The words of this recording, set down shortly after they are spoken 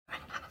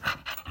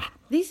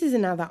This is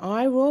another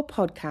iRaw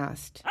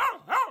podcast.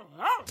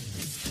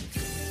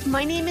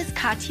 My name is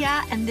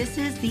Katya, and this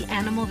is The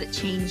Animal That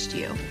Changed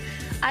You.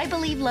 I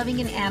believe loving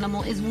an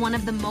animal is one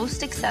of the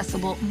most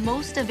accessible,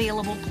 most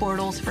available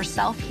portals for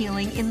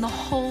self-healing in the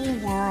whole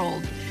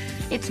world.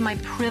 It's my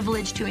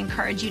privilege to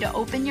encourage you to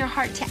open your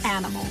heart to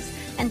animals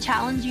and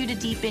challenge you to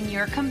deepen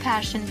your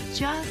compassion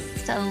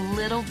just a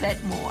little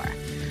bit more.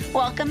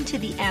 Welcome to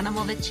The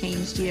Animal That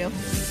Changed You.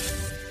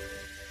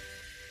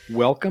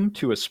 Welcome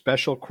to a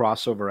special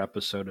crossover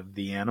episode of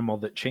The Animal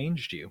That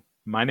Changed You.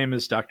 My name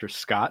is Dr.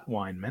 Scott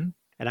Weinman.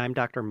 And I'm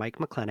Dr. Mike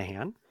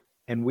McClenahan.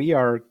 And we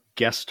are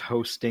guest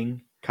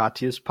hosting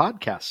Katya's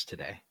podcast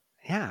today.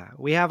 Yeah,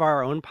 we have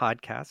our own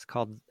podcast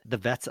called The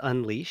Vets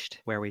Unleashed,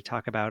 where we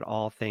talk about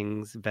all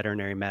things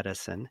veterinary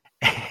medicine.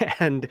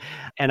 And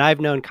I've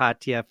known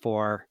Katya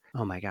for,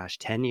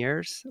 10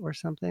 years or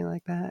something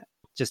like that.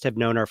 Just have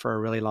known her for a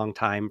really long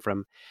time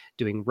from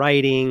doing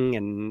writing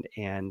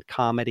and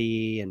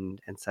comedy and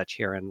such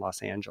here in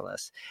Los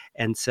Angeles.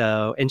 And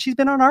she's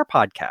been on our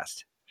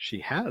podcast.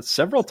 She has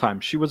several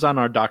times. She was on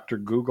our Dr.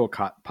 Google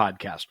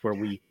podcast where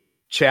we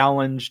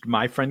challenged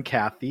my friend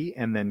Kathy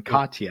and then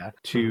Katya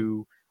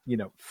to,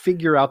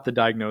 figure out the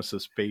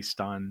diagnosis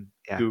based on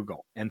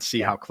Google and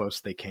see how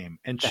close they came.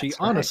 And she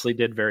honestly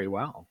did very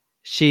well.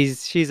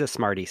 She's a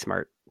smarty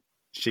smart.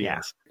 She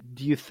is.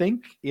 Do you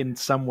think in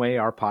some way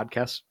our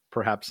podcast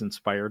perhaps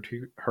inspired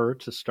her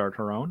to start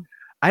her own?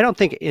 I don't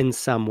think in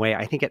some way.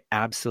 I think it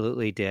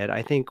absolutely did.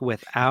 I think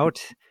without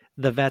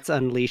the Vets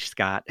Unleashed,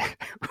 Scott,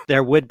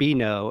 there would be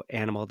no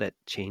Animal That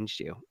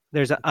Changed You.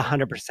 There's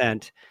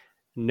 100%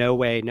 no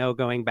way, no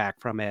going back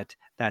from it.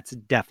 That's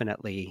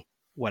definitely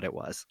what it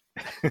was.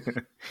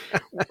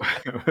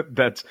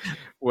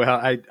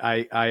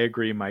 I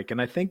agree, Mike.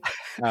 And I think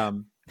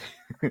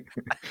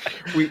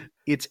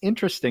it's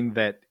interesting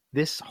that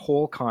this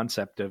whole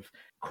concept of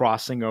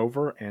crossing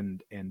over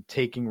and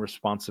taking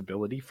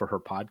responsibility for her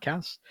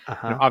podcast.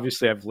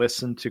 Obviously, I've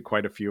listened to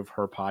quite a few of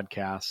her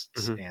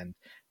podcasts, and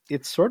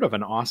it's sort of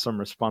an awesome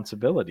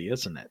responsibility,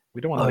 isn't it?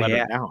 We don't want to let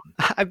her down.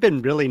 I've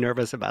been really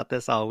nervous about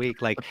this all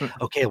week. Like,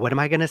 okay, what am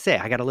I going to say?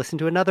 I got to listen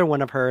to another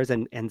one of hers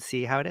and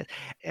see how it is.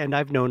 And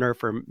I've known her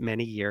for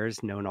many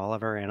years, known all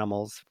of her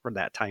animals for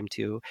that time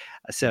too.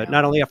 So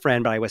not only a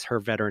friend, but I was her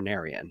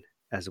veterinarian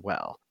as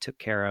well, took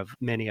care of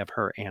many of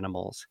her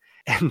animals.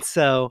 And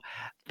so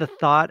the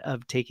thought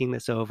of taking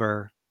this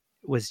over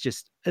was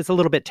it's a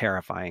little bit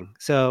terrifying.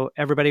 So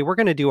everybody, we're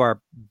going to do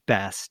our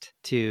best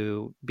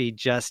to be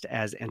just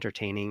as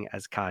entertaining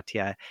as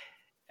Katya.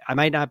 I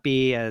might not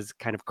be as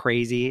kind of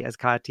crazy as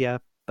Katya,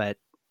 but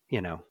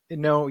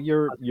No,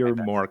 you're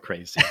more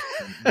crazy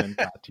than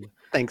Katya.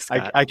 Thanks,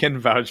 Scott. I can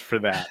vouch for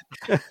that.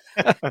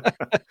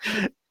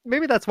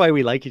 Maybe that's why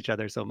we like each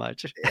other so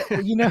much.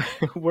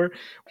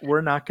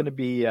 We're not going to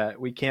be,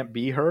 we can't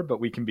be her, but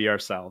we can be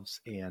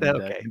ourselves and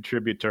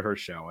contribute to her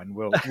show. And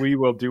we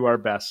will do our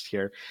best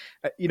here.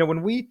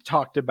 When we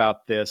talked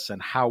about this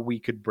and how we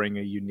could bring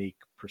a unique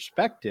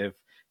perspective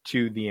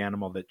to The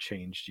Animal That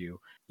Changed You,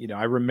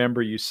 I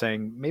remember you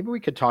saying maybe we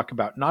could talk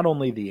about not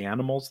only the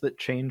animals that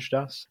changed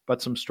us,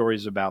 but some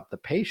stories about the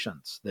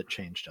patients that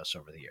changed us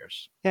over the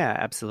years. Yeah,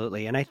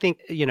 absolutely. And I think,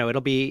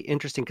 it'll be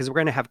interesting because we're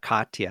going to have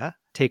Katya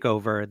take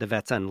over the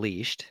Vets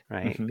Unleashed,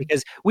 right?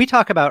 Because we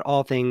talk about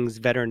all things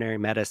veterinary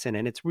medicine,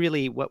 and it's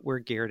really what we're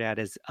geared at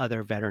is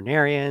other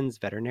veterinarians,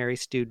 veterinary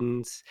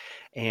students,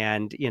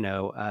 and,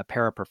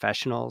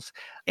 paraprofessionals.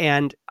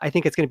 And I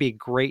think it's going to be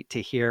great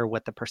to hear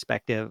what the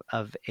perspective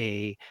of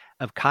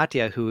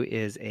Katya, who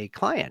is a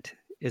client,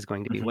 is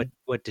going to be.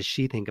 What does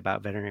she think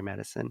about veterinary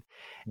medicine?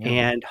 Yeah.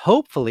 And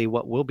hopefully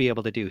what we'll be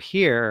able to do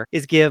here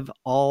is give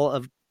all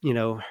of,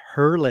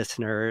 her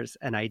listeners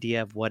an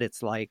idea of what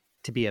it's like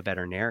to be a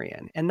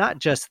veterinarian, and not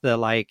just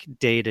the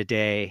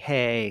day-to-day,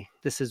 hey,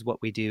 this is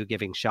what we do,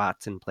 giving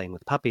shots and playing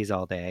with puppies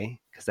all day,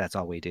 because that's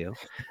all we do.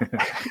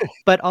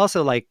 But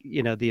also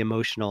the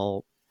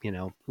emotional,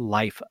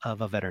 life of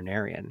a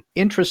veterinarian.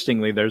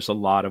 Interestingly, there's a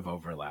lot of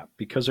overlap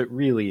because it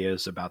really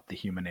is about the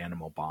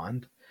human-animal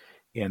bond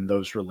and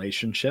those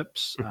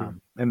relationships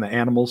and the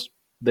animals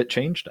that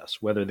changed us,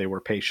 whether they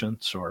were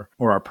patients or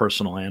our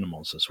personal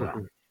animals as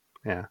well.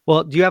 Yeah.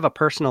 Well, do you have a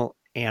personal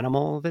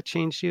animal that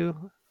changed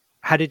you?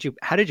 How did you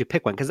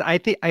pick one? Because I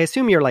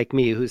assume you're like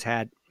me, who's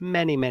had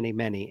many, many,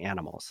 many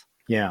animals.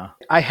 Yeah,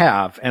 I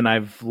have, and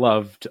I've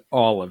loved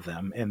all of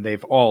them, and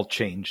they've all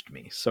changed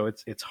me. So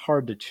it's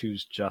hard to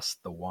choose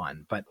just the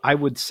one. But I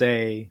would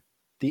say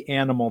the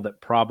animal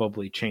that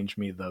probably changed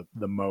me the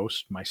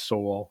most, my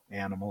soul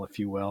animal, if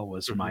you will,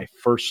 was my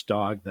first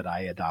dog that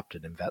I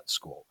adopted in vet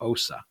school,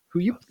 Osa,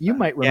 who you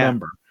might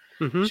remember. Yeah.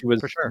 She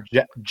was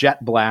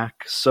jet black,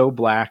 so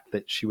black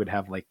that she would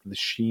have the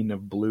sheen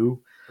of blue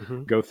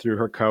go through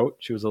her coat.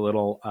 She was a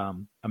little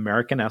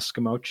American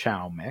Eskimo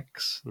Chow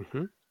mix,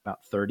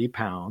 about 30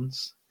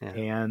 pounds. Yeah.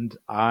 And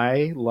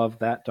I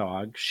loved that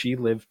dog. She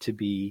lived to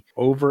be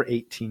over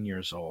 18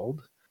 years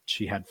old.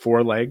 She had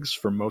 4 legs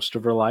for most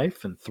of her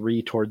life and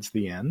 3 towards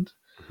the end.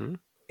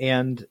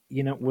 And,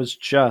 it was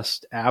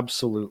just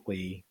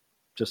absolutely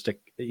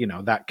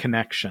that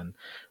connection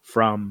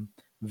from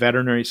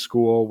veterinary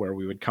school where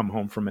we would come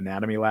home from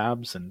anatomy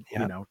labs and,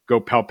 Yep. go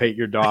palpate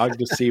your dog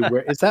to see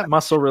where is that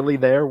muscle really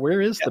there?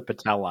 Where is the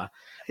patella?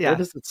 Where Yeah.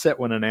 does it sit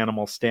when an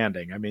animal's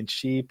standing? I mean,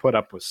 she put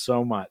up with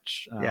so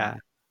much, Yeah.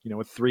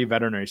 with 3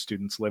 veterinary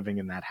students living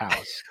in that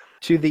house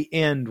to the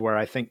end where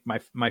I think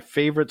my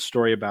favorite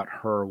story about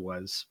her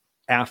was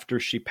after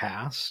she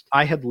passed.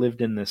 I had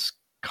lived in this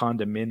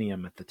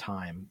condominium at the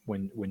time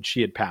when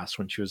she had passed,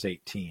 when she was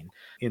 18,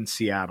 in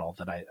Seattle,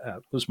 that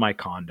was my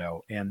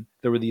condo, and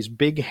there were these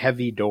big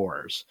heavy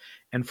doors,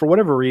 and for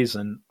whatever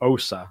reason,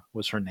 Osa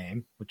was her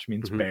name, which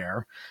means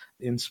bear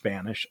in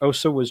Spanish.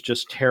 Osa was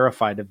just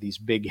terrified of these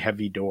big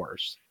heavy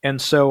doors,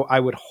 and so I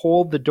would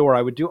hold the door.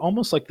 I would do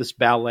almost like this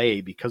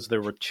ballet because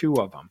there were 2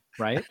 of them,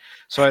 right?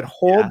 So I'd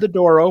hold the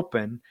door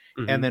open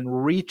and then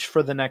reach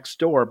for the next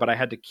door, but I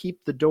had to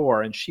keep the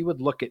door, and she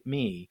would look at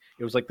me.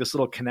 It was like this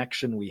little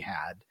connection we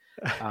had,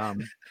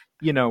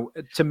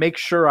 to make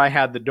sure I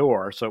had the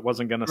door so it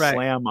wasn't going to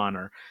slam on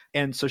her.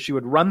 And so she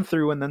would run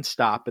through and then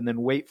stop and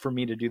then wait for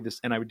me to do this.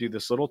 And I would do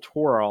this little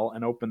twirl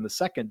and open the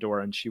second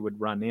door, and she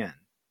would run in.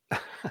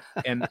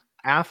 And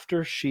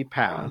after she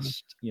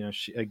passed,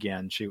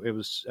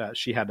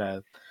 she had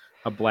a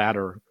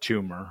bladder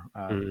tumor,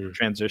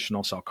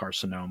 transitional cell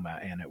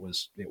carcinoma, and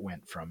it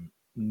went from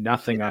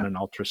nothing on an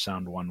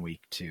ultrasound 1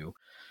 week to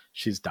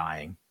she's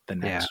dying the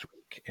next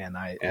week. And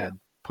I had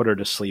put her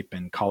to sleep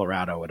in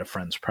Colorado at a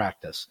friend's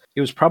practice.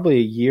 It was probably a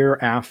year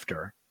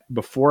after,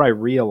 before I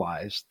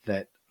realized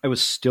that I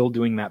was still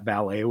doing that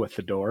ballet with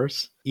the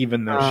doors,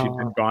 even though she'd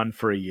been gone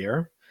for a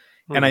year.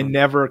 And I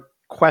never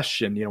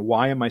questioned,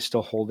 why am I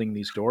still holding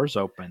these doors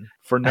open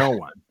for no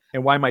one?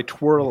 And why am I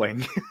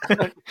twirling?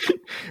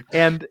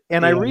 and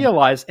I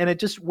realized, and it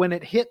just, when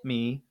it hit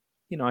me,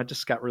 I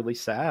just got really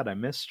sad. I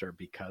missed her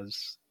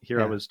because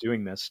I was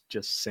doing this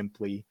just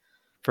simply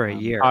for a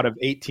year out of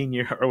 18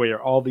 years earlier,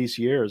 all these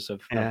years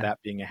of that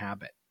being a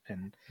habit,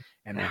 and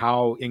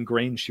how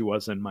ingrained she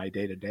was in my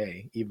day to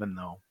day, even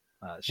though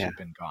she'd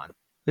been gone.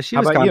 But she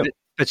was gone,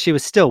 but she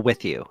was still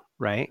with you,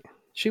 right?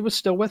 She was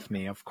still with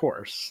me, of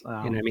course. You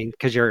know what I mean?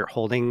 Because you're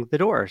holding the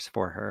doors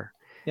for her.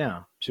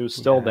 Yeah, she was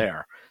still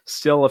there,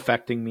 still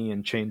affecting me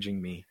and changing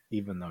me,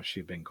 even though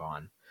she'd been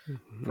gone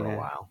for a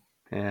while.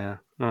 Yeah.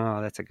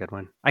 Oh, that's a good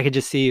one. I could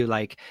just see you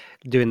like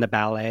doing the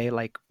ballet,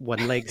 like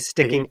one leg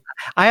sticking.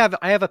 I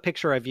have a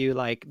picture of you,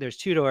 like there's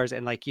 2 doors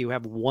and like you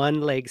have one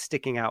leg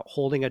sticking out,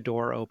 holding a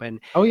door open.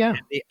 Oh yeah.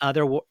 And the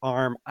other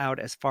arm out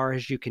as far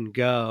as you can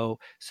go,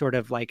 sort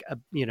of like,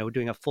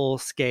 doing a full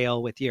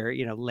scale with your,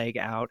 leg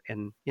out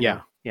and,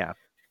 yeah.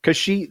 Because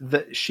she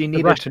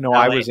needed to know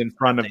I was in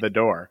front of the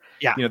door.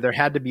 Yeah. There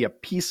had to be a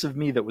piece of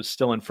me that was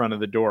still in front of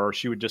the door, or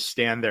she would just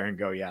stand there and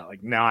go,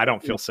 no, I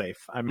don't feel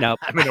safe. I'm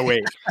going to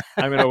wait.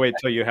 I'm going to wait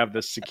till you have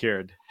this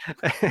secured.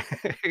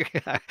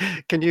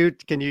 Can you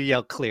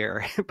yell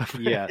clear?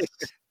 Yes.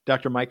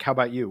 Dr. Mike, how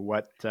about you?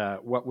 What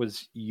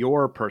was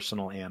your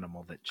personal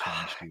animal that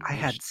changed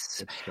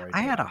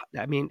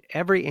you?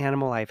 Every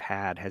animal I've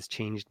had has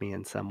changed me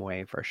in some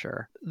way, for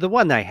sure. The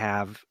one I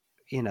have,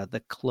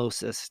 the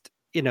closest,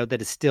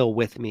 that is still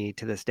with me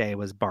to this day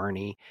was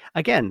Barney,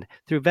 again,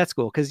 through vet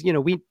school. Cause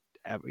we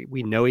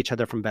know each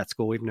other from vet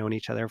school. We've known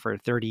each other for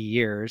 30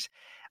 years.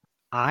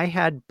 I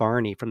had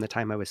Barney from the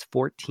time I was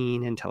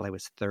 14 until I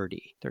was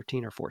 30,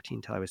 13 or 14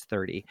 until I was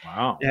 30.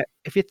 Wow. Now,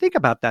 if you think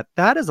about that,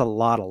 that is a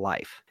lot of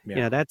life.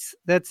 Yeah.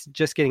 That's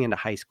just getting into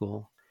high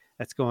school.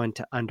 That's going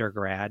to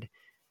undergrad,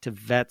 to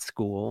vet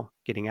school,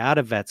 getting out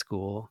of vet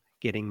school,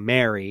 getting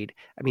married.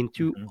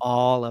 Through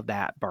all of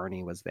that,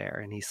 Barney was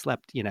there, and he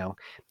slept,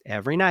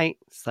 every night,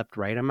 slept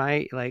right in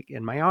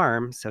my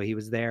arm. So he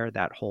was there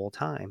that whole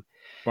time.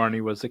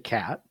 Barney was a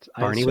cat.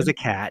 Barney was a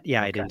cat. Yeah.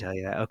 Okay. I didn't tell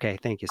you that. Okay.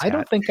 Thank you, Scott. I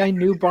don't think I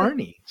knew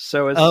Barney.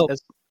 So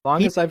as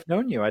long as I've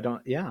known you, I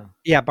don't. Yeah.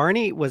 Yeah.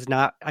 Barney was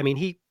not,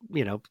 he,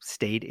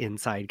 stayed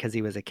inside because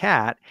he was a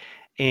cat,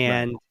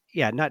 and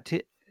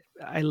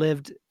I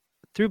lived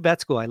through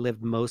vet school. I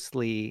lived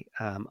mostly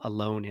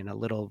alone in a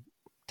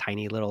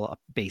tiny little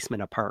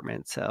basement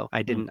apartment. So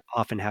I didn't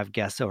often have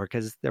guests over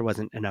because there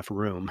wasn't enough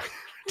room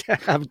to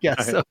have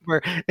guests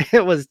over.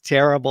 It was a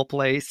terrible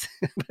place.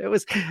 but it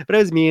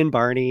was me and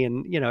Barney,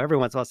 and every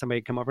once in a while somebody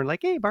would come over and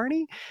like, hey,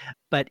 Barney.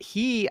 But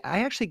I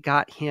actually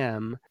got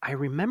him. I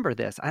remember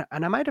this,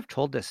 and I might have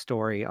told this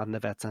story on the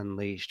Vets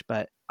Unleashed,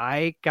 but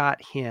I got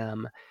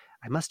him.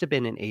 I must have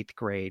been in 8th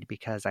grade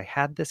because I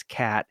had this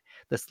cat,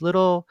 this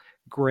little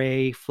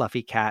gray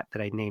fluffy cat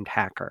that I named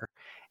Hacker.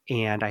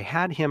 And I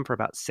had him for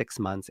about 6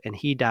 months, and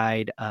he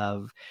died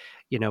of,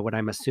 what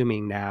I'm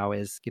assuming now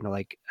is,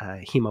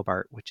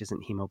 hemobart, which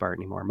isn't hemobart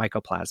anymore,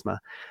 mycoplasma,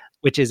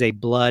 which is a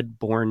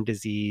blood-borne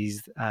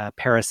disease,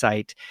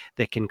 parasite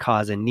that can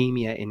cause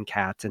anemia in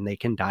cats, and they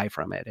can die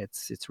from it.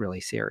 It's really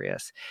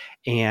serious.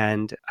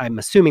 And I'm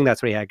assuming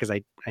that's what he had because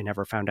I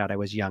never found out. I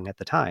was young at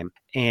the time.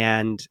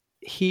 And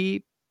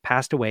he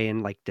passed away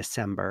in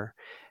December.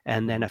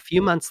 And then a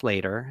few months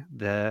later,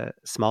 the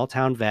small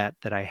town vet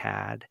that I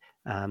had,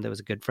 that was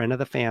a good friend of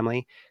the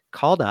family,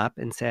 called up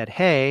and said,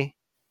 hey,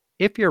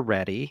 if you're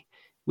ready,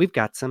 we've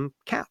got some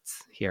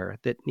cats here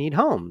that need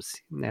homes.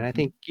 And I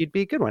think you'd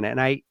be a good one.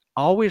 And I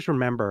always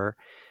remember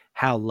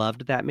how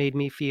loved that made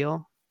me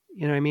feel.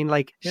 You know what I mean?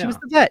 Like she was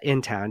the vet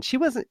in town. She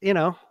wasn't,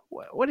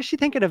 what is she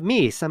thinking of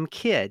me? Some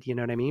kid, you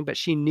know what I mean? But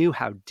she knew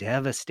how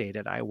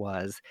devastated I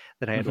was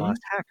that I had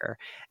lost Hacker.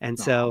 And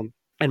so,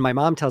 and my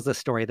mom tells this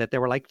story that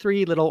there were like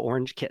 3 little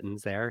orange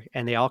kittens there,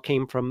 and they all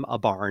came from a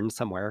barn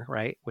somewhere,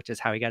 right? Which is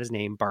how he got his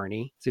name,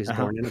 Barney. So he was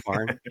born in a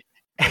barn.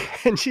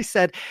 And she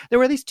said there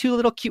were these 2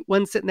 little cute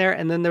ones sitting there,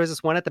 and then there was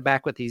this one at the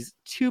back with these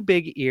 2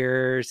 big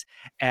ears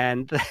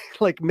and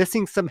like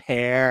missing some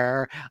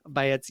hair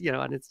by its,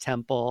 on its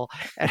temple.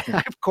 And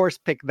I, of course,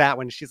 picked that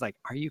one. She's like,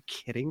 "Are you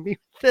kidding me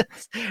with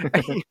this?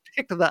 You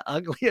picked the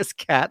ugliest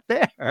cat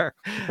there."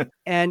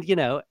 And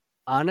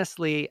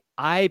honestly,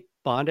 I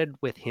bonded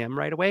with him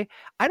right away.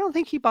 I don't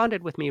think he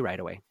bonded with me right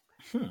away.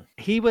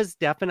 He was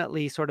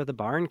definitely sort of the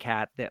barn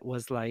cat that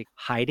was like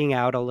hiding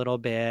out a little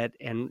bit.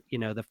 And,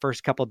 the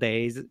first couple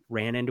days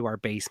ran into our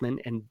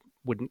basement and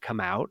wouldn't come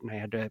out. And I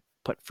had to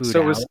put food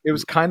out. So it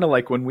was kind of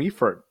like when we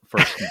first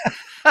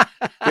met.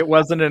 It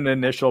wasn't an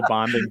initial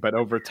bonding, but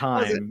over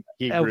time,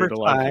 he grew to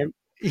love you.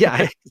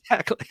 Yeah,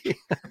 exactly.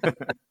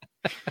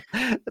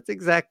 That's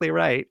exactly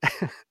right.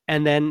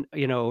 And then,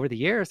 over the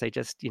years, I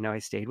just, I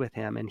stayed with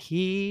him, and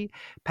he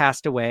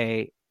passed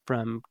away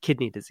from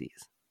kidney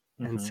disease.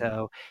 And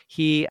so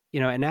he,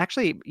 and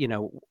actually,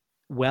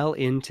 well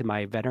into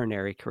my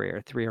veterinary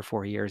career, 3 or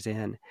 4 years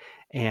in,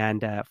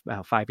 and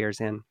 5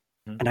 years in.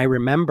 And I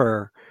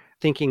remember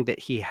thinking that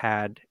he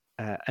had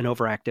an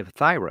overactive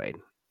thyroid,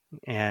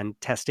 and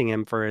testing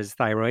him for his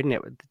thyroid,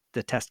 and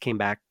the test came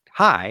back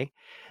high.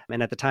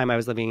 And at the time I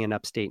was living in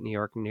upstate New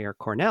York near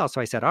Cornell. So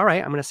I said, all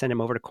right, I'm going to send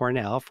him over to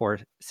Cornell for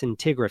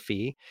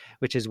scintigraphy,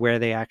 which is where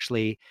they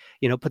actually,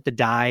 put the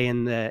dye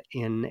in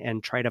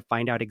and try to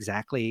find out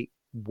exactly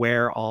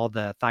where all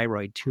the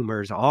thyroid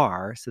tumors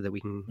are so that we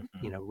can,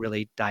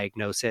 really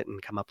diagnose it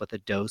and come up with a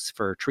dose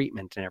for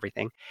treatment and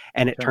everything.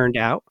 And it turned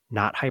out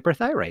not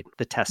hyperthyroid.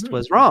 The test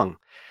was wrong.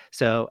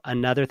 So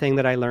another thing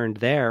that I learned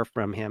there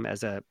from him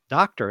as a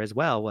doctor as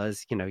well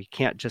was, you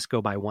can't just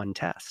go by one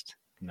test.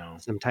 No.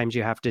 Sometimes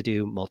you have to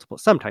do multiple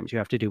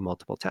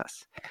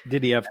tests.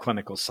 Did he have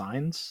clinical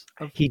signs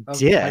of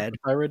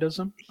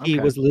hypothyroidism? He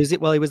was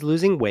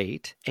losing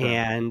weight,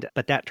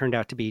 but that turned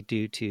out to be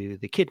due to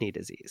the kidney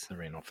disease. The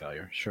renal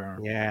failure, sure.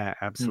 Yeah,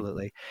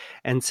 absolutely.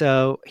 And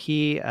so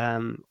he,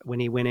 when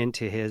he went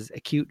into his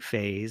acute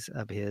phase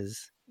of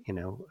his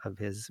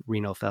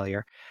renal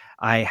failure,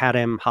 I had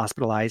him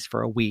hospitalized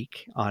for a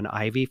week on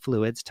IV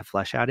fluids to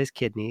flush out his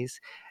kidneys.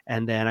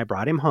 And then I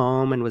brought him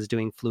home and was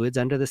doing fluids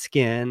under the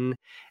skin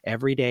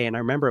every day. And I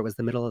remember it was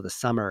the middle of the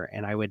summer,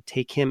 and I would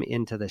take him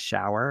into the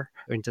shower,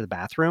 or into the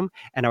bathroom,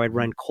 and I would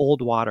run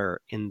cold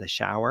water in the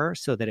shower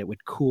so that it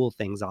would cool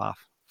things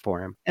off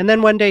for him. And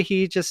then one day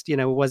he just,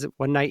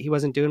 one night he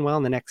wasn't doing well.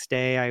 And the next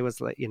day I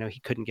was like, he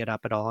couldn't get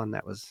up at all. And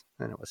it was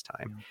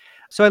time.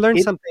 So I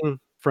learned something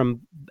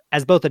from,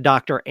 as both a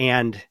doctor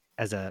and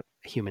as a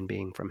human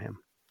being, from him.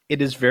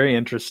 It is very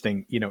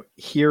interesting,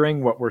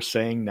 hearing what we're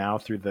saying now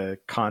through the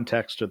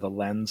context or the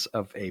lens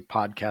of a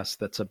podcast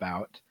that's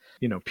about,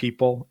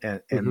 people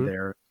and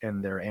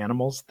their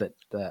animals that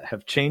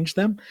have changed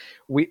them.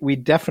 We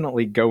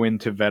definitely go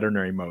into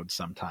veterinary mode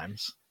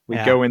sometimes. We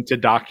go into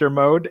doctor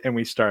mode and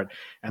we start.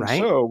 And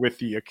so with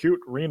the acute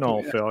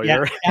renal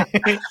failure,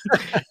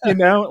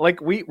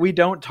 like we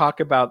don't talk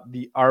about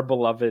our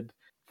beloved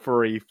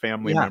furry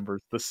family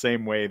members the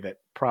same way that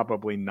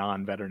probably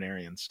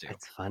non-veterinarians do.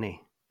 That's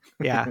funny.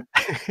 Yeah.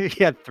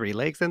 He had 3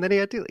 legs and then he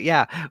had 2.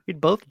 Yeah. We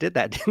both did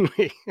that, didn't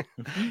we?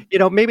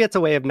 Maybe it's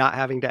a way of not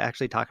having to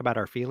actually talk about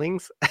our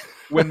feelings.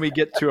 When we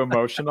get too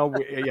emotional,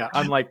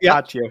 unlike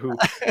Katya, who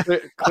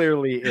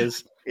clearly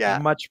is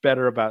much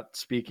better about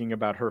speaking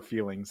about her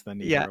feelings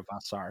than either of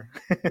us are.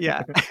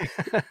 Yeah.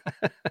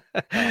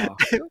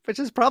 Which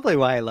is probably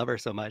why I love her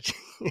so much.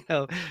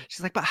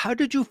 She's like, but how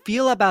did you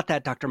feel about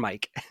that, Dr.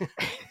 Mike?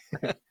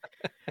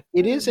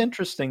 It is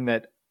interesting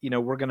that,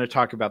 we're going to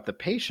talk about the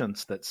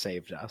patients that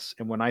saved us.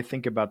 And when I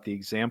think about the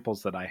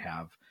examples that I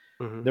have,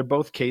 they're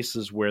both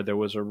cases where there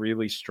was a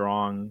really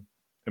strong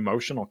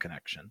emotional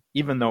connection,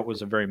 even though it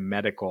was a very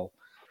medical,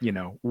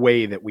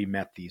 way that we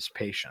met these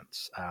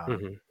patients.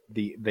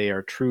 They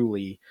are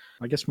truly,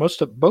 I guess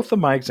both of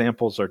my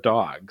examples are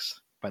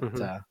dogs, but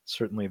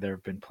certainly there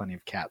have been plenty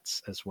of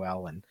cats as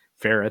well, and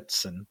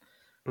ferrets and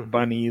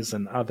bunnies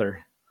and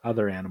other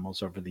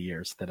animals over the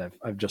years that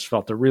I've just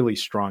felt a really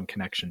strong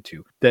connection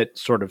to, that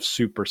sort of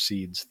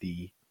supersedes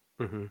the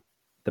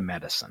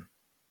medicine.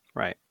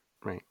 Right.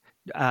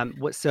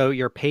 So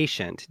your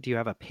patient, do you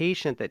have a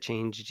patient that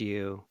changed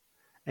you?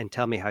 And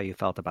tell me how you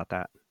felt about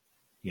that.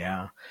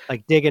 Yeah.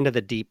 Like, dig into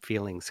the deep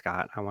feelings,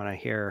 Scott. I want to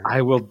hear.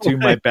 I will do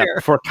my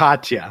best for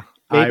Katya.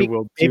 I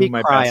will do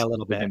my best a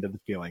little bit into the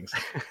feelings.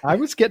 I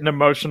was getting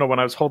emotional when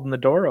I was holding the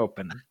door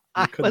open.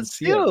 I couldn't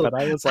see it, but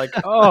I was like,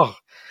 oh,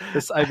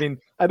 I mean,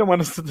 I don't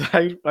want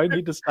to. I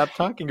need to stop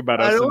talking about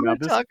us. I don't and now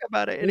want to talk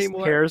about it this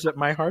anymore. tears at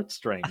my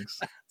heartstrings.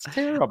 It's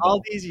terrible.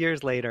 All these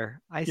years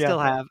later, I still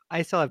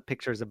have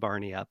pictures of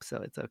Barney up, so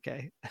it's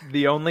okay.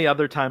 The only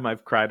other time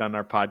I've cried on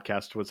our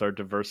podcast was our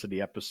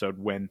diversity episode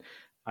when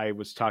I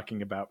was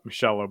talking about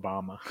Michelle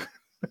Obama.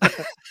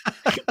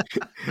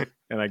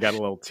 And I got a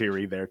little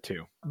teary there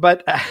too.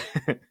 But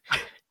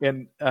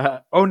and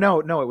oh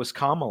no, it was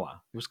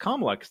Kamala. It was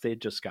Kamala because they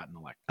had just gotten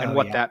elected, and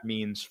what that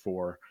means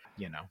for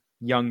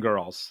young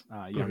girls,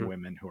 young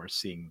women who are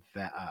seeing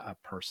that a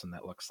person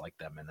that looks like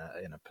them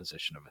in a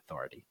position of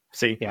authority.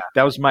 See,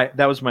 that was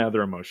my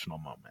other emotional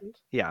moment.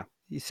 Yeah,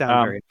 you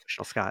sound very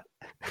emotional, Scott.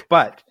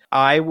 But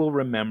I will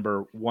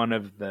remember one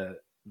of the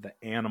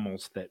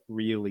animals that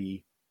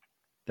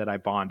I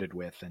bonded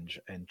with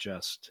and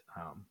just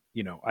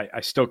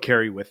I still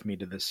carry with me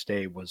to this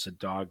day was a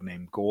dog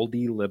named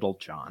Goldie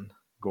Littlejohn.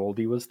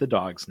 Goldie was the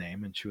dog's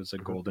name, and she was a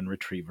golden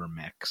retriever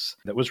mix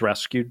that was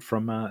rescued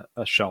from a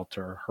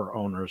shelter. Her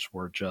owners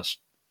were just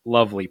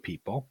lovely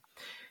people.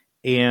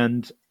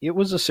 And it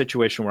was a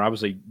situation where I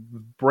was a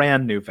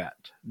brand new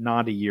vet,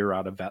 not a year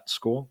out of vet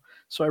school.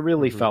 So I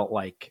really felt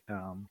like,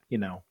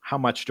 how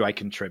much do I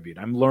contribute?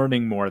 I'm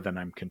learning more than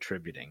I'm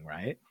contributing,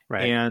 right?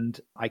 Right. And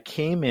I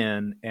came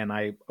in and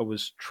I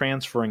was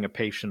transferring a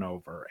patient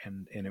over,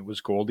 and it was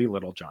Goldie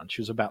Littlejohn.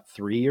 She was about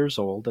 3 years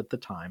old at the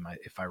time,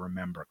 if I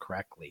remember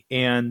correctly.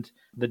 And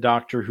the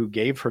doctor who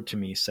gave her to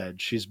me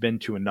said she's been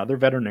to another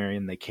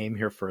veterinarian. They came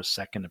here for a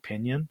second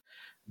opinion.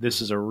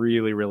 This is a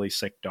really, really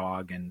sick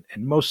dog. And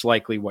most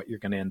likely what you're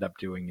going to end up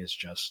doing is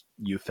just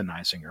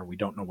euthanizing her. We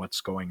don't know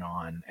what's going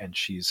on. And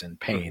she's in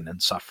pain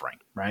and suffering,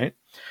 right?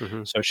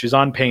 So she's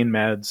on pain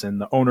meds,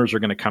 and the owners are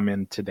going to come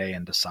in today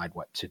and decide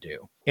what to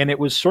do. And it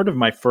was sort of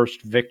my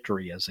first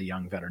victory as a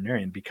young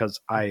veterinarian, because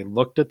I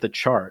looked at the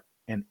chart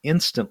and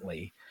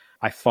instantly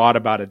I thought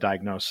about a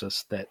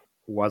diagnosis that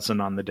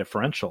wasn't on the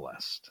differential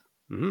list.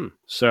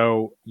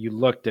 So you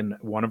looked, and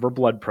one of her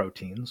blood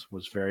proteins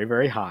was very,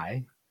 very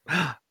high.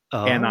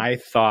 And I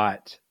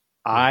thought,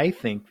 I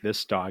think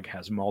this dog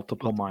has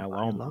multiple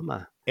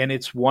myeloma. And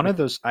it's one of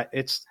those,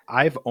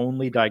 I've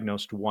only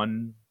diagnosed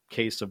one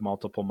case of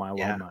multiple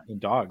myeloma in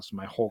dogs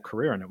my whole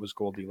career, and it was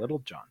Goldie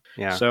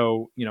Littlejohn.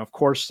 So, of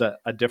course,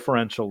 a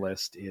differential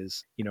list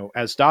is,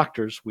 as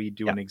doctors, we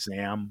do an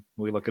exam,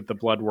 we look at the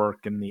blood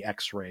work and the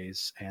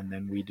x-rays, and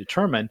then we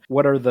determine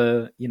what are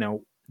the,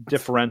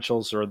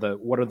 differentials or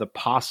what are the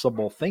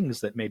possible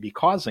things that may be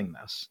causing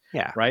this.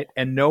 Right.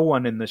 And no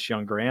one in this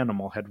younger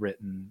animal had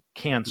written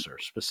cancer,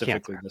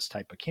 specifically this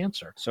type of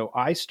cancer. So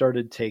I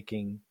started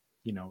taking,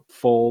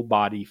 full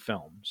body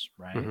films,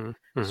 right?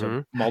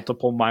 So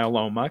multiple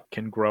myeloma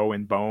can grow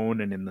in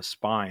bone and in the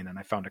spine. And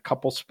I found a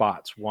couple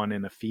spots, one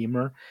in a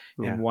femur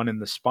and one in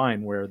the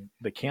spine, where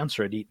the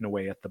cancer had eaten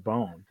away at the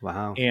bone.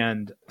 Wow.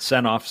 And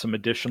sent off some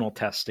additional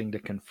testing to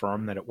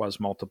confirm that it was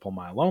multiple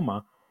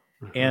myeloma.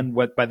 And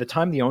by the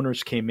time the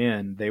owners came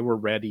in, they were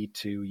ready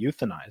to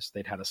euthanize.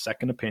 They'd had a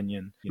second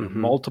opinion.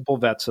 Multiple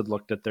vets had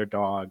looked at their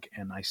dog,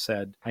 and I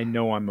said, I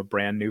know I'm a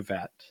brand new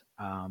vet.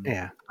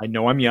 I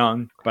know I'm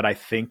young, but I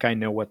think I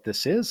know what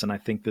this is, and I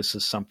think this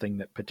is something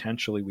that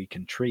potentially we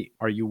can treat.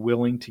 Are you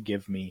willing to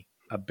give me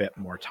a bit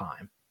more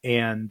time?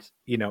 And,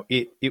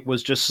 it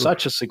was just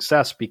such a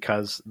success,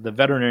 because the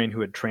veterinarian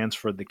who had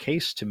transferred the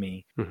case to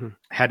me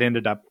had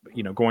ended up,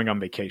 going on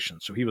vacation.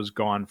 So he was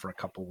gone for a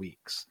couple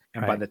weeks.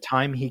 And by the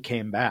time he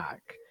came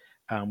back,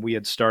 we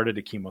had started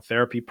a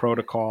chemotherapy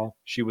protocol.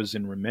 She was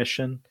in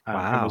remission.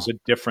 And was a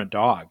different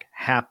dog,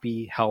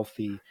 happy,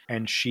 healthy.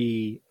 And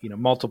she,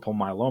 multiple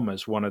myeloma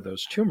is one of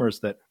those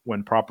tumors that,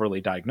 when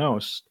properly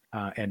diagnosed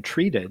and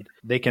treated,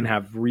 they can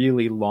have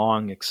really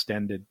long,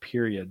 extended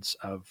periods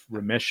of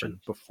remission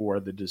before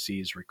the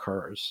disease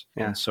recurs.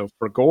 And so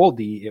for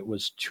Goldie, it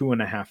was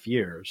 2.5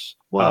 years.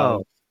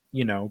 Wow.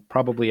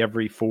 Probably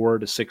every 4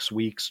 to 6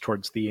 weeks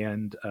towards the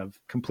end of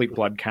complete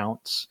blood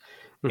counts.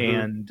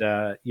 And,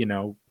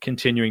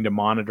 continuing to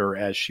monitor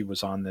as she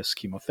was on this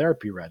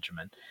chemotherapy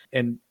regimen.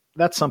 And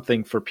that's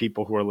something for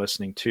people who are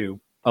listening to.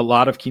 A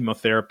lot of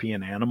chemotherapy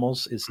in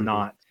animals is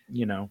not,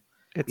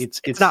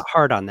 it's not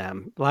hard on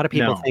them. A lot of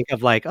people think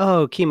of like,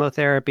 oh,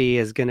 chemotherapy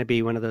is going to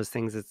be one of those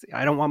things.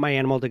 I don't want my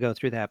animal to go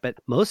through that. But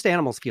most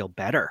animals feel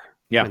better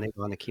when they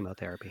go on the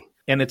chemotherapy.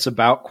 And it's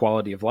about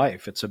quality of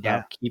life. It's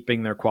about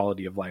keeping their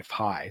quality of life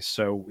high.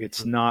 So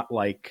it's not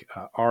like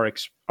our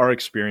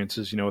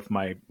experiences, with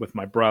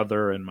my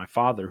brother and my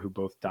father, who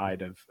both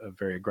died of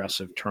very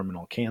aggressive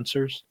terminal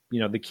cancers.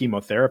 The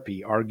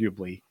chemotherapy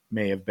arguably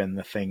may have been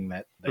the thing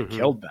that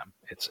killed them.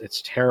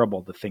 It's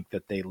terrible to think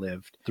that they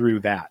lived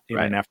through that in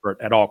an effort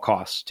at all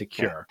costs to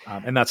cure.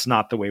 And that's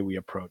not the way we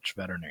approach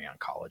veterinary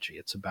oncology.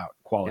 It's about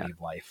quality of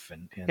life.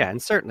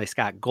 And certainly,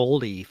 Scott,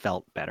 Goldie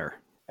felt better.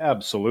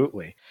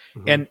 Absolutely.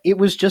 And it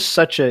was just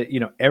such a,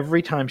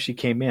 every time she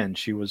came in,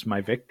 she was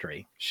my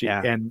victory.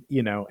 And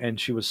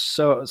she was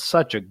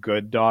such a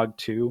good dog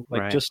too,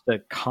 just a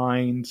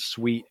kind,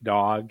 sweet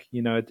dog.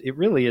 It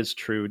really is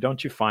true.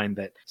 Don't you find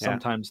that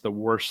sometimes the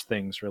worst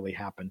things really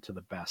happen to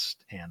the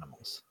best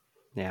animals?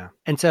 Yeah.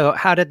 And so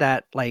how did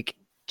that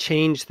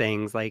change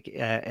things? Like,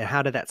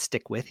 how did that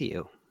stick with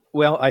you?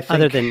 Well, I think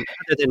Other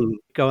than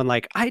going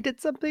like, I did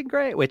something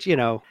great, which,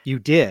 you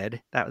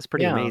did. That was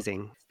pretty yeah,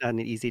 amazing. It's not an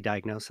easy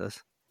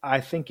diagnosis. I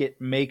think it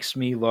makes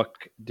me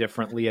look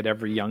differently at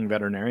every young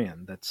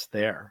veterinarian that's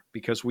there,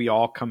 because we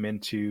all come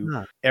into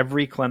Huh.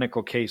 every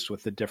clinical case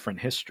with a different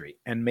history.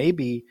 And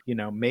maybe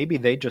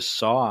they just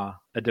saw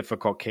a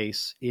difficult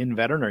case in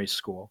veterinary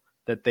school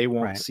that they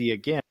won't Right. see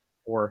again,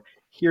 or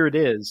here it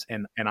is,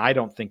 and I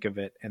don't think of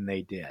it, and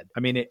they did. I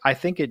mean, I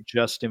think it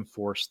just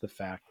enforced the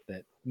fact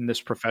that in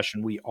this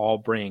profession we all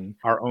bring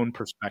our own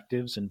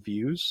perspectives and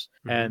views,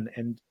 Mhm.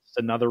 and it's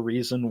another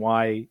reason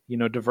why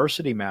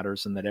diversity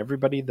matters, and that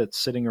everybody that's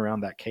sitting around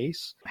that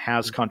case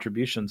has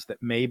contributions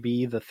that may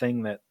be the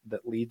thing that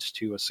leads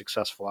to a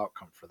successful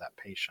outcome for that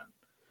patient.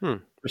 Hmm.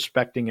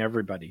 Respecting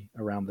everybody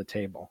around the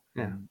table.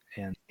 Yeah.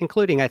 And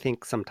Including, I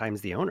think,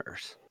 sometimes the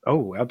owners.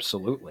 oh,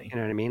 absolutely. You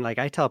know what I mean? Like,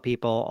 I tell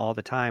people all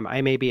the time,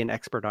 I may be an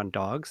expert on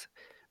dogs,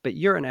 but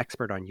you're an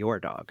expert on your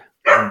dog.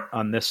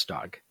 On this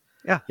dog.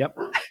 Yeah. Yep.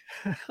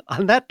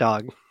 On that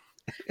dog.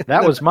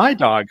 That was my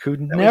dog who was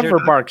your never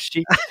dog? barks.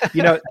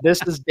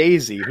 This is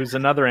Daisy, who's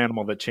another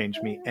animal that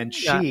changed me. And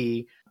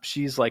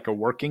she's like a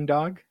working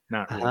dog.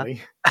 Not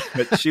really,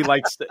 but she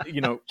likes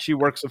to, she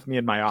works with me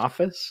in my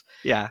office.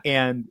 Yeah.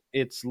 And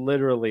it's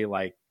literally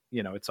like,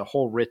 it's a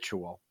whole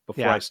ritual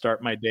before I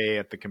start my day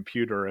at the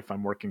computer. If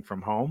I'm working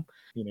from home,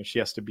 she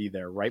has to be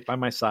there right by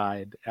my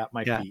side at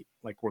my feet.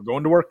 Like, we're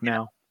going to work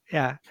now.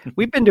 Yeah.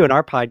 We've been doing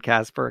our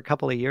podcast for a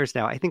couple of years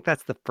now. I think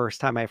that's the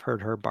first time I've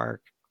heard her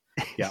bark.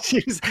 Yeah.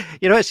 She was,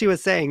 what she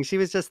was saying? She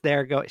was just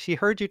there. She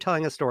heard you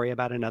telling a story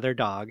about another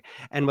dog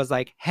and was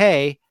like,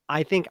 hey,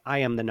 I think I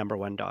am the number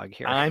one dog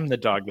here. I'm the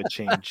dog that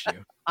changed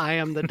you. I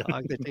am the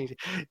dog that changed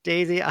you.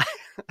 Daisy,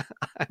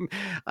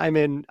 I'm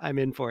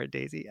in for it,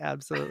 Daisy.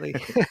 Absolutely.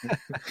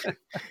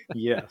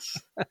 Yes.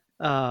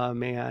 Oh,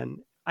 man.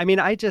 I mean,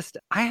 I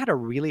had a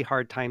really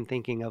hard time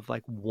thinking of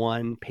like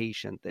one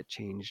patient that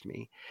changed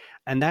me.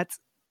 And that's,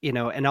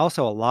 and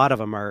also a lot of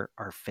them are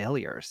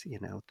failures,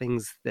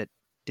 things that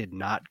did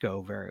not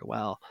go very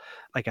well.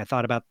 Like, I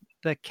thought about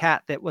the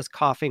cat that was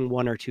coughing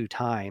 1 or 2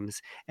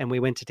 times, and we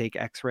went to take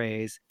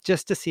x-rays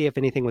just to see if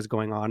anything was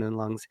going on in the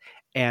lungs.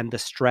 And the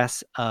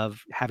stress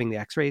of having the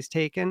x-rays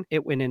taken,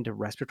 it went into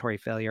respiratory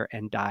failure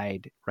and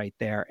died right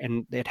there.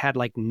 And it had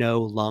like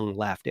no lung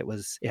left. It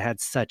had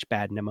such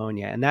bad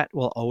pneumonia. And that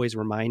will always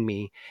remind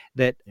me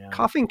that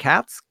coughing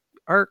cats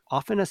are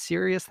often a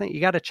serious thing.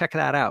 You got to check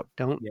that out.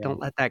 Don't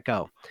let that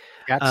go.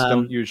 Cats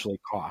don't usually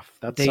cough.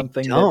 That's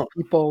something that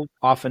people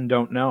often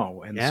don't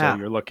know. And so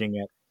you're looking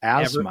at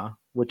asthma,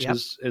 which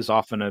is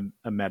often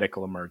a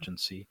medical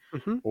emergency,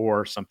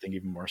 or something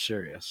even more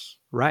serious.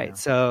 Right. Yeah.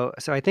 So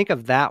I think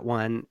of that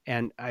one.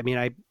 And I mean,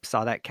 I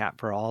saw that cat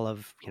for all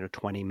of,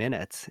 20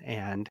 minutes.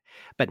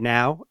 But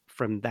now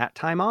from that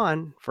time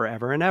on,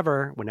 forever and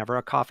ever, whenever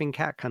a coughing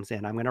cat comes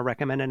in, I'm going to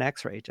recommend an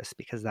x-ray just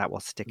because that will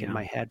stick in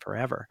my head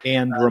forever.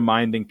 And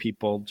reminding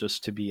people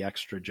just to be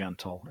extra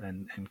gentle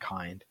and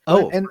kind.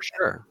 Oh, for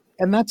sure.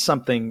 And that's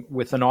something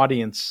with an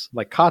audience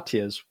like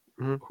Katya's,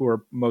 who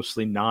are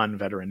mostly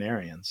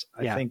non-veterinarians.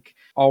 I think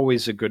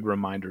always a good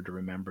reminder to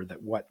remember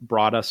that what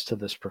brought us to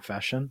this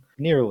profession,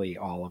 nearly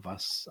all of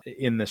us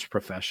in this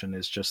profession,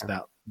 is just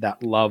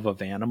that love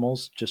of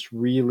animals, just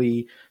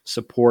really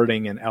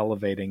supporting and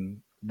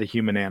elevating the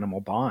human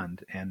animal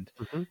bond and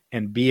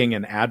being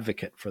an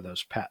advocate for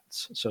those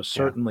pets. So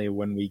certainly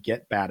when we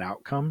get bad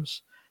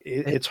outcomes,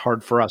 it's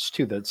hard for us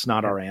too, that it's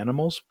not our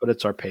animals, but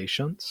it's our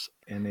patients.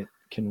 And it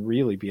can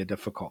really be a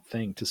difficult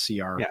thing to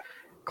see our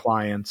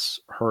clients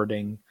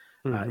hurting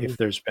if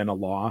there's been a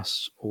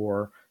loss,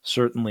 or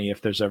certainly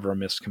if there's ever a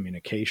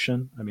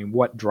miscommunication. I mean,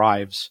 what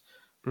drives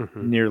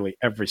nearly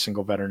every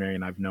single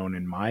veterinarian I've known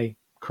in my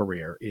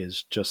career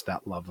is just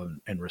that love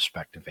and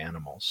respect of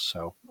animals.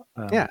 So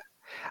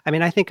I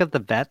mean, I think of the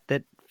vet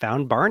that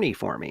found Barney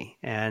for me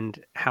and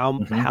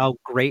how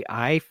great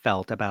I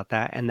felt about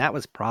that. And that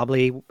was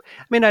probably,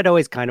 I mean, I'd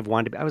always kind of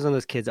wanted to, I was one of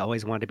those kids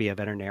always wanted to be a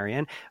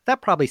veterinarian.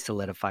 That probably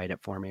solidified it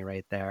for me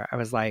right there. I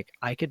was like,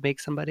 I could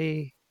make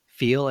somebody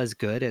feel as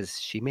good as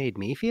she made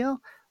me feel.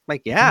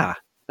 Like,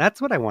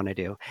 that's what I want to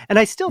do. And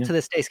I still to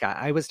this day, Scott,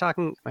 I was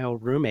talking to my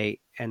old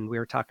roommate and we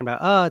were talking about,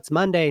 oh, it's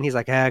Monday. And he's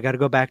like, I got to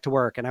go back to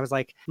work. And I was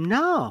like,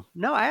 no,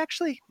 I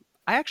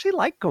actually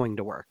like going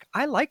to work.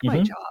 I like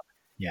my job.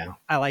 Yeah.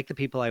 I like the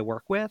people I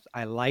work with.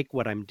 I like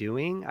what I'm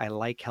doing. I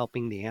like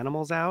helping the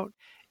animals out.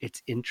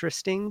 It's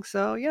interesting.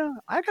 So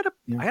I got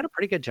a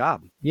pretty good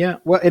job. Yeah.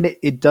 Well, and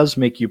it does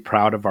make you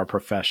proud of our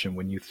profession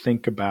when you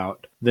think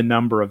about the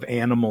number of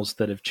animals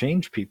that have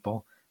changed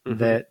people,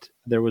 that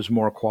there was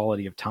more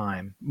quality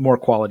time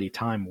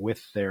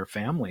with their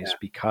families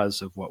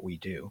because of what we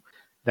do.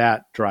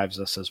 That drives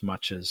us as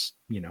much as,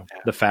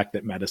 the fact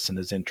that medicine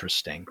is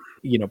interesting,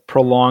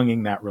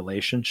 prolonging that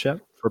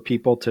relationship for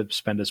people to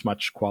spend as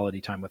much quality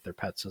time with their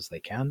pets as they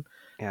can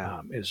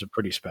is a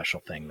pretty special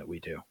thing that we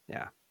do.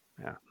 Yeah.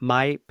 Yeah.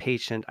 My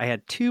patient, I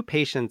had 2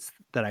 patients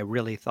that I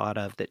really thought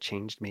of that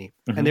changed me,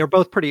 and they were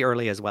both pretty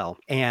early as well.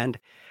 And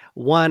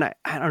One,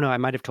 I don't know, I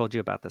might have told you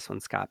about this one,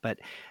 Scott, but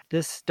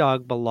this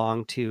dog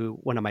belonged to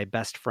one of my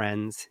best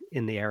friends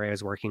in the area I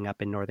was working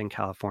up in Northern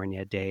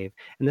California, Dave.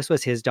 And this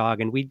was his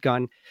dog. And we'd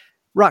gone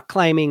rock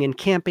climbing and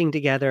camping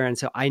together. And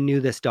so I knew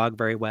this dog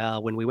very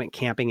well. When we went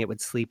camping, it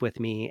would sleep with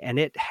me. And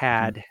it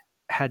had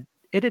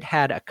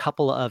had a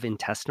couple of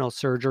intestinal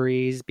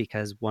surgeries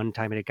because one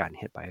time it had gotten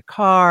hit by a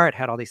car. It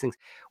had all these things.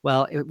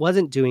 Well, it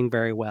wasn't doing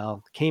very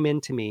well. Came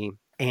into me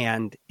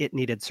and it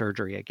needed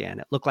surgery again.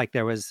 It looked like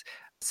there was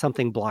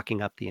something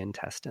blocking up the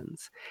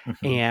intestines.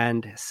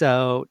 And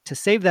so to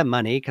save them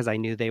money, because I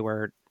knew they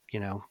were,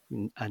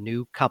 a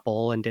new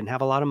couple and didn't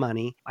have a lot of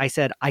money, I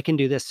said, I can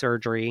do this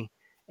surgery.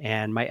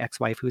 And my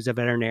ex-wife, who's a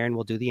veterinarian,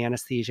 will do the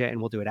anesthesia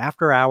and we'll do it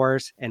after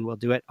hours and we'll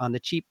do it on the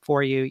cheap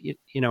for you.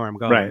 You know where I'm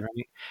going,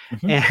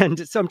 right?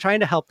 And so I'm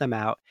trying to help them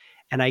out.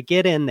 And I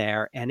get in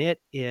there and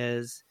it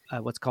is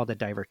what's called a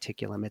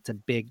diverticulum. It's a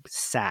big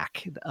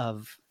sac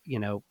of,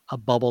 a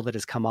bubble that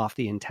has come off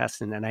the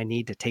intestine. And I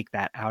need to take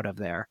that out of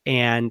there.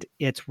 And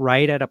it's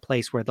right at a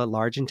place where the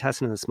large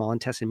intestine and the small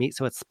intestine meet.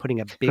 So it's putting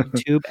a big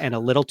tube and a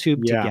little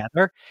tube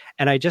together.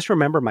 And I just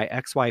remember my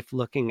ex-wife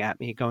looking at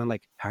me going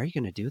like, how are you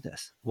going to do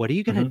this? What are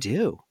you going to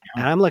do?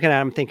 And I'm looking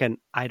at him thinking,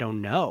 I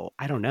don't know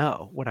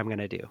what I'm going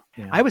to do.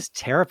 Yeah. I was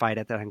terrified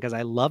at that time because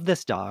I love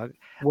this dog.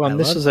 Well, and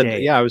this is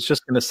I was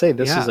just going to say,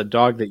 this is a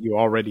dog that you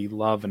already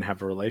love and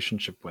have a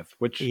relationship with,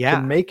 which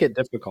can make it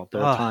difficult.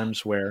 There are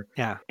times where.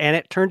 Yeah. And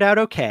it turned out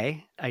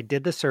okay. I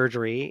did the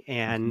surgery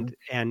and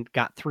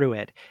got through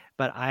it.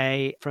 But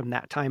I, from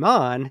that time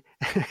on,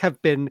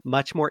 have been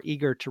much more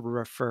eager to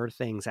refer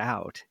things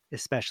out,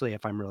 especially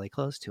if I'm really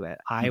close to it.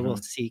 I will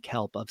seek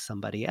help of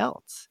somebody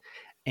else.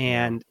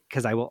 And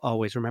because I will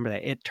always remember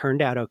that it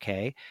turned out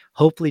okay.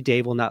 Hopefully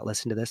Dave will not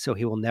listen to this, so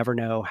he will never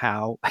know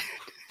how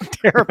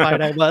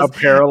terrified I was. How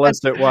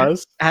perilous it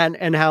was.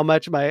 And how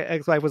much my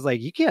ex-wife was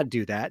like, you can't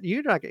do that.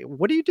 You're not,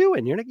 what are you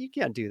doing? You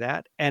can't do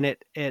that. And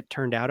it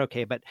turned out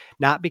okay, but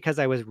not because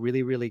I was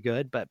really, really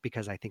good, but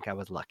because I think I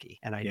was lucky.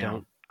 And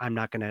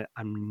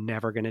I'm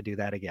never going to do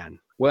that again.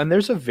 Well, and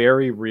there's a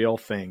very real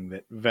thing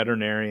that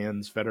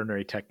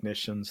veterinary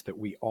technicians, that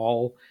we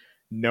all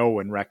know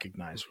and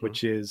recognize,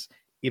 which is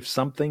if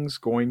something's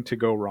going to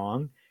go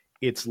wrong,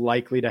 it's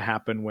likely to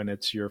happen when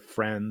it's your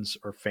friends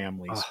or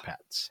family's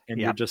pets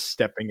and you're just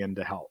stepping in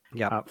to help.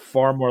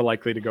 Far more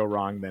likely to go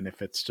wrong than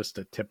if it's just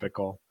a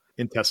typical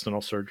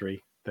intestinal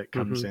surgery that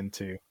comes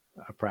into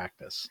a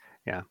practice.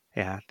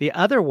 Yeah. The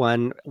other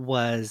one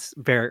was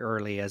very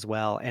early as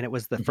well. And it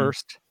was the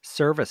first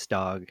service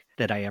dog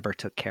that I ever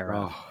took care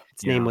of.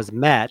 Its name was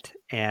Met,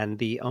 and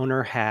the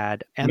owner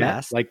had MS.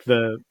 Met, like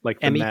the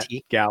Met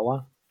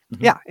Gala.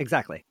 Yeah,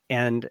 exactly.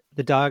 And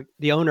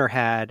the owner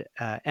had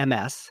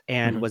MS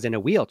and was in a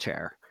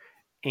wheelchair.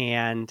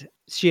 And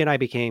she and I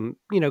became,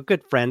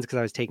 good friends because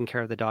I was taking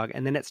care of the dog.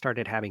 And then it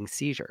started having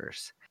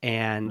seizures.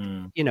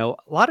 And, a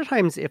lot of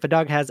times if a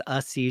dog has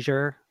a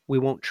seizure, we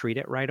won't treat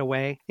it right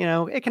away.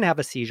 It can have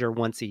a seizure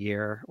once a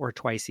year or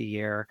twice a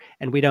year.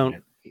 And we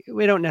don't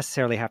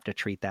necessarily have to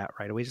treat that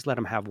right away. Just let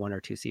them have one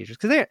or two seizures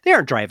because they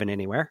aren't driving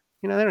anywhere.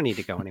 They don't need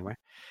to go anywhere.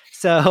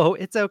 So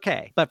it's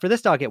okay. But for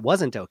this dog, it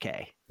wasn't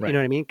okay. Right. You know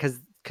what I mean?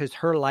 Because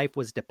her life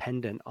was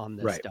dependent on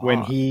this dog.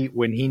 When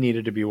he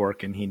needed to be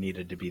working, he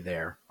needed to be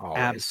there always.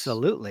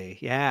 Absolutely.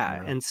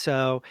 Yeah. And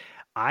so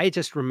I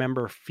just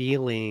remember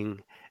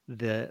feeling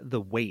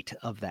the weight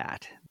of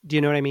that. Do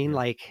you know what I mean?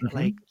 Like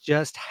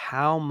just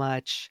how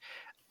much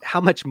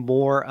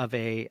more of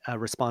a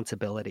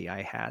responsibility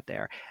I had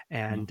there.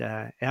 And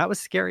that was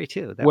scary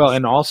too.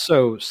 And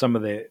also some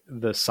of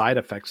the side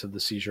effects of the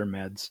seizure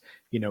meds,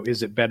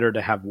 is it better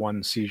to have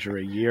one seizure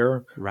a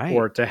year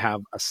or to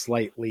have a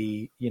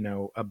slightly,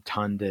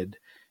 obtunded,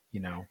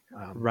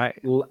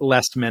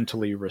 less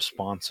mentally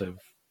responsive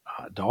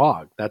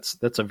dog? That's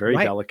a very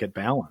delicate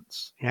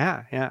balance.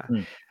 Yeah.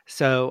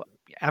 So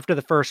after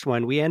the first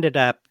one, we ended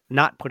up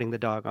not putting the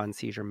dog on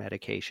seizure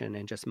medication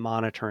and just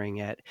monitoring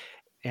it.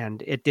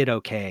 And it did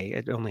okay.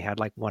 It only had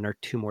like one or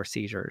two more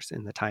seizures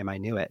in the time I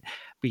knew it.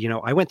 But,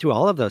 I went through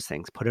all of those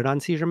things. Put it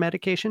on seizure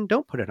medication.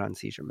 Don't put it on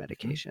seizure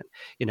medication.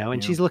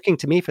 And she's looking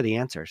to me for the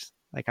answers.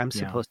 Like I'm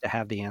supposed to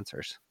have the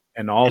answers.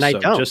 And also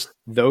just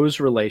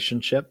those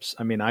relationships.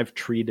 I mean, I've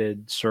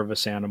treated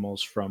service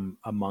animals from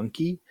a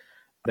monkey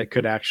that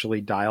could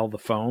actually dial the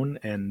phone.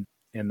 And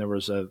there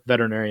was a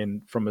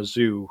veterinarian from a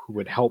zoo who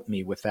would help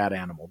me with that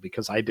animal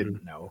because I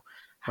didn't know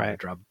how to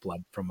draw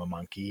blood from a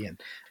monkey. And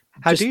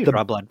how do you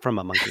draw blood from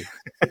a monkey?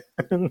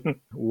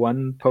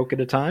 One poke at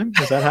a time?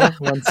 Is that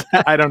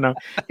how? I don't know.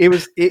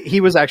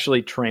 He was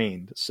actually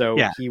trained. So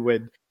they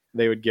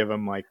would give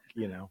him like,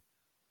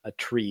 a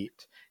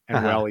treat.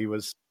 And while he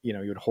was, he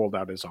would hold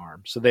out his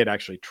arm. So they'd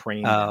actually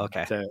train him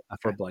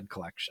for blood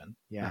collection.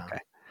 Yeah. Okay.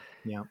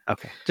 Yeah.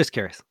 Okay. Just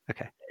curious.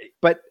 Okay.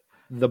 But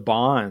the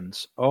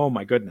bonds, oh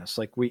my goodness.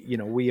 Like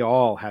we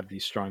all have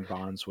these strong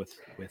bonds with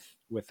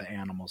the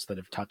animals that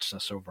have touched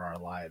us over our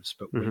lives.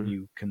 But when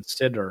you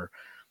consider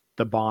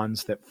the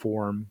bonds that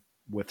form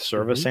with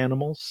service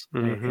animals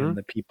and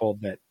the people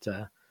that,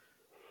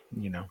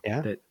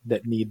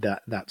 that need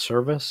that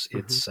service,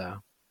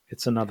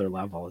 it's another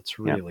level. It's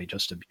really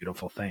just a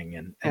beautiful thing,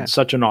 and Yeah.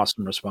 such an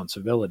awesome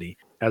responsibility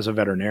as a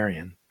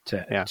veterinarian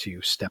Yeah.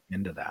 to step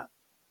into that.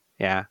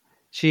 Yeah.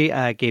 She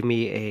gave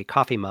me a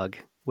coffee mug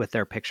with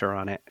their picture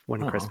on it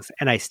one Christmas,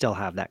 and I still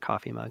have that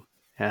coffee mug.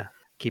 Yeah.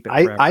 Keep it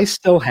forever. I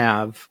still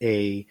have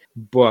a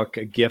book,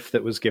 a gift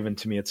that was given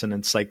to me. It's an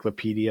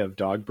encyclopedia of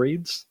dog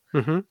breeds.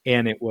 Mm-hmm.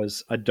 And it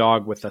was a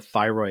dog with a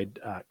thyroid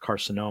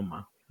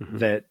carcinoma Mm-hmm.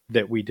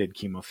 that we did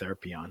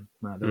chemotherapy on.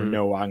 There were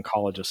no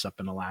oncologists up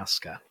in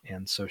Alaska.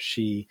 And so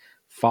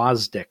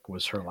Fosdick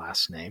was her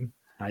last name.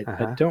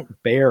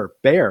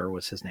 Bear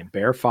was his name,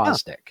 Bear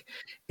Fosdick. Oh.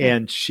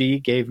 And she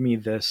gave me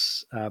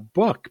this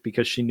book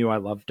because she knew I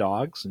loved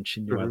dogs and she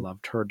knew I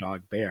loved her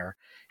dog, Bear.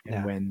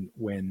 And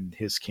when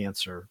his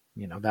cancer,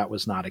 that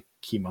was not a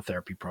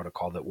chemotherapy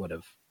protocol that would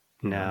have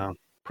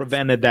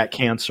prevented that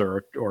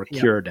cancer or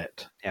cured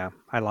it. Yeah.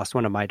 I lost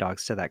one of my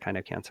dogs to that kind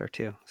of cancer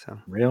too. So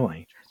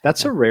really,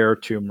 that's a rare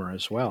tumor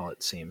as well.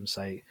 It seems.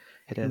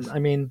 It is. I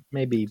mean,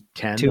 maybe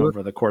 10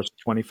 over the course of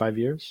 25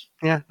 years.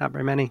 Yeah. Not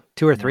very many.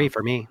 2 or 3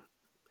 for me.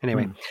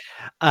 Anyway,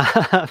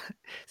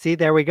 see,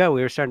 there we go.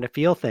 We were starting to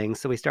feel things.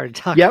 So we started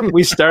talking. Yeah,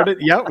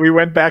 we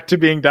went back to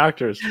being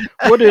doctors.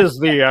 What is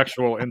the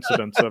actual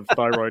incidence of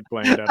thyroid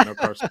gland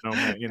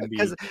adenocarcinoma in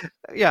the...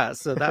 Yeah,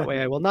 so that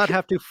way I will not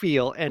have to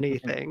feel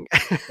anything.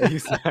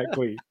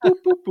 Exactly. Boop,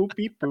 boop, boop,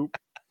 beep, boop.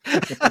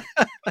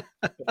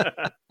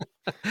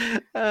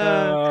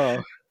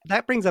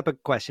 That brings up a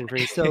question for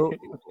you. So,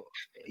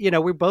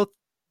 we both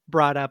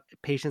brought up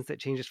patients that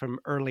changes from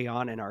early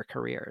on in our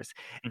careers.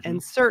 Mm-hmm.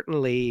 And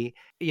certainly,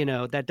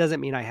 that doesn't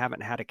mean I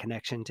haven't had a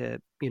connection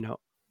to,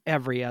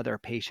 every other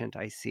patient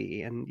I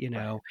see. And,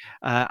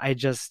 I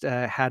just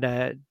had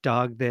a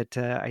dog that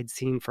I'd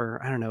seen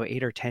for,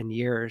 8 or 10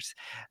 years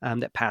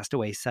that passed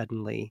away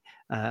suddenly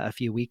a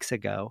few weeks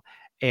ago.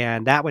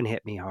 And that one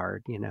hit me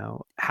hard.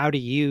 How do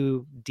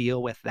you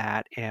deal with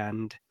that?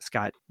 And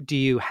Scott, do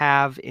you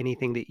have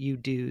anything that you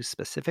do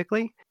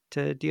specifically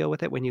to deal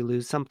with it when you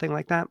lose something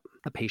like that,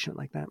 a patient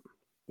like that?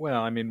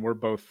 Well, I mean, we're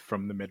both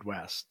from the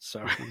Midwest,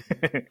 so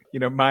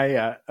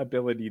my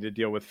ability to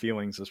deal with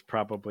feelings is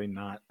probably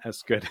not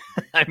as good.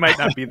 I might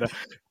not be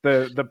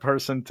the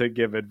person to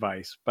give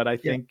advice, but I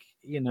think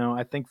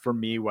I think for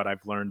me, what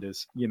I've learned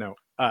is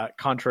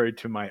contrary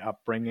to my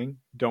upbringing,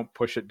 don't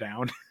push it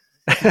down.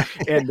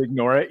 And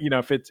ignore it.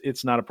 If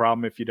it's not a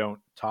problem if you don't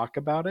talk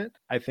about it.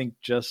 I think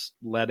just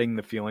letting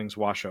the feelings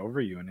wash over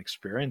you and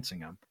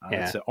experiencing them.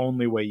 That's the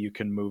only way you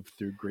can move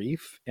through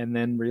grief, and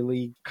then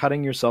really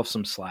cutting yourself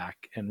some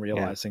slack and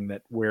realizing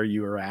that where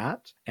you are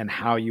at and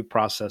how you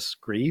process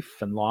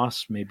grief and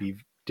loss may be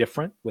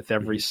different with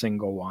every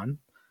single one.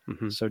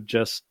 Mm-hmm. So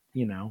just,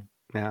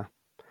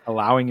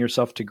 allowing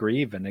yourself to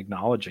grieve and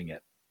acknowledging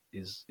it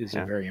is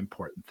a very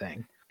important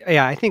thing.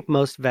 Yeah, I think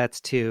most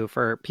vets too,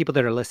 for people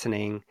that are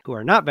listening who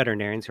are not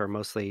veterinarians, who are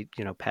mostly,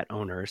 pet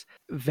owners,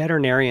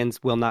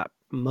 veterinarians will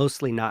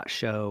mostly not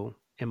show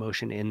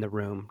emotion in the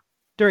room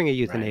during a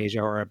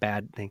euthanasia or a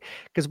bad thing,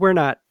 because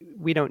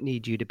we don't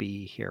need you to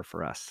be here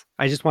for us.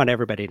 I just want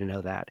everybody to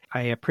know that.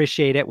 I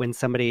appreciate it when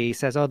somebody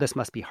says, oh, this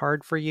must be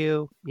hard for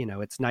you.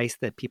 It's nice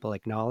that people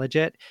acknowledge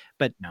it,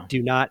 but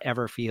do not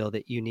ever feel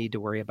that you need to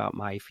worry about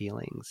my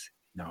feelings.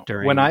 No.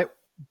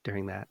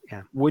 During that.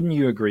 Yeah. Wouldn't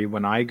you agree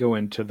when I go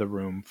into the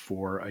room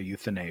for a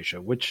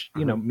euthanasia, which,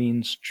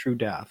 means true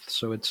death.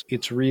 So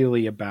it's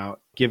really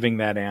about giving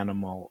that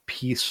animal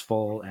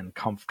peaceful and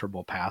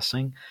comfortable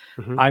passing.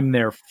 Mm-hmm. I'm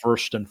there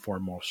first and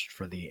foremost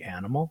for the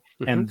animal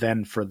and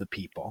then for the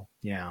people.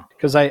 Yeah.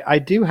 Because I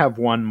do have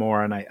one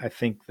more, and I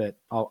think that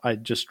I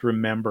just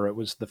remember it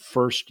was the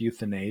first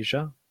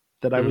euthanasia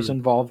that I was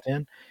involved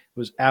in. It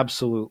was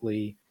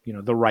absolutely,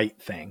 the right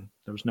thing.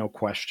 There was no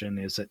question,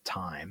 is it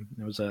time?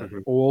 It was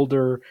an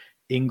older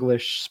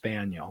English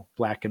spaniel,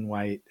 black and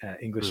white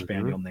English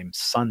spaniel named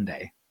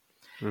Sunday.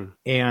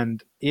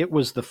 And it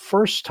was the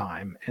first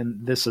time,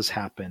 and this has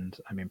happened,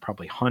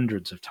 probably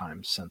hundreds of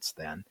times since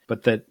then,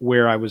 but that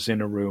where I was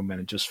in a room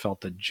and it just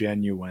felt a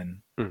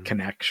genuine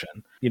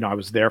connection. I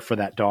was there for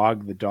that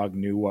dog. The dog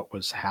knew what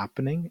was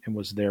happening and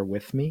was there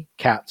with me.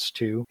 Cats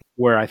too,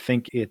 where I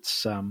think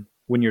it's,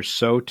 when you're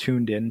so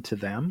tuned into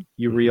them,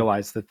 you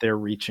realize that they're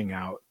reaching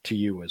out to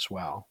you as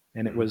well.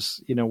 And it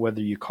was,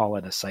 whether you call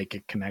it a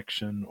psychic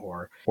connection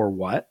or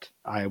what,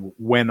 I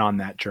went on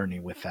that journey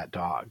with that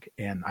dog.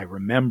 And I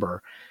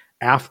remember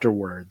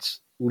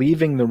afterwards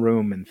leaving the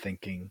room and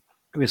thinking,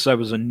 because I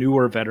was a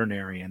newer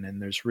veterinarian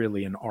and there's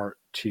really an art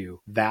to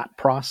that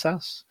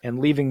process, and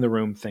leaving the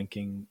room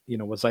thinking,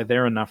 was I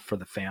there enough for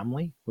the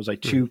family? Was I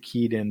too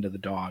keyed into the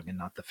dog and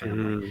not the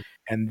family?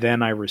 And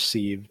then I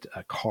received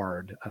a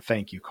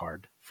thank you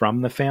card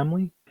from the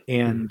family.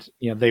 And,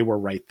 they were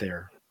right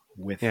there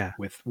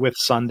with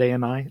Sunday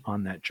and I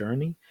on that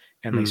journey.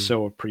 And they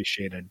so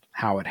appreciated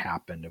how it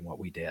happened and what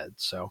we did.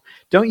 So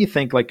don't you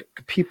think, like,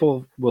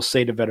 people will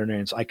say to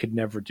veterinarians, I could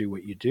never do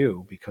what you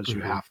do because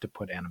you have to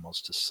put animals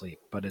to sleep.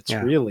 But it's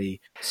really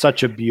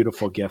such a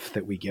beautiful gift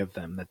that we give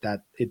them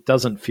that it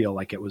doesn't feel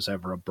like it was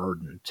ever a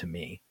burden to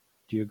me.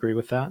 Do you agree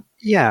with that?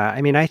 Yeah.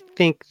 I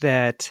think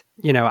that,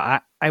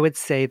 I would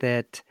say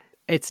that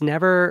it's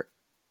never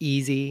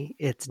easy.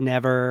 It's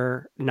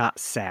never not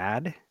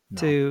sad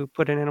to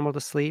put an animal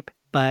to sleep.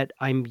 But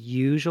I'm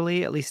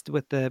usually, at least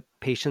with the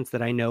patients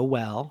that I know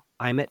well,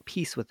 I'm at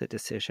peace with the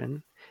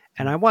decision.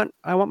 And I want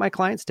my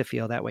clients to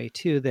feel that way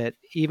too, that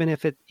even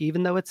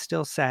though it's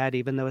still sad,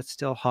 even though it's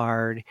still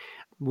hard,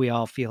 we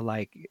all feel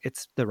like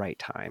it's the right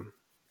time.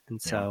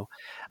 And so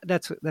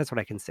that's what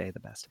I can say the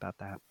best about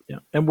that. Yeah.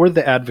 And we're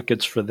the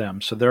advocates for them.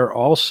 So they're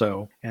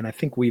also, and I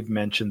think we've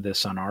mentioned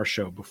this on our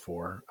show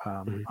before.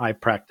 I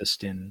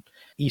practiced in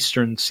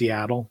eastern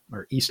Seattle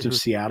or east of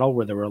Seattle,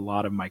 where there were a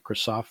lot of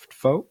Microsoft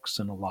folks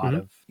and a lot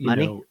of,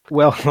 money.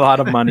 A lot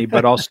of money,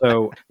 but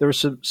also there were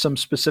some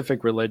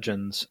specific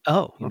religions.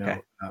 Oh,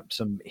 okay.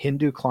 Some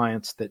Hindu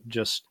clients that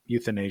just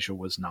euthanasia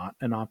was not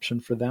an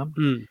option for them.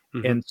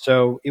 Mm-hmm. And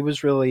so it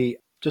was really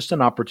just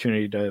an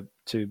opportunity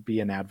to be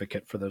an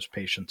advocate for those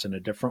patients in a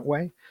different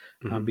way,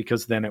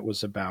 because then it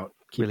was about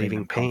keeping relieving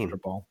them pain.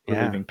 comfortable,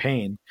 relieving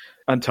pain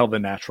until the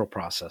natural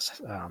process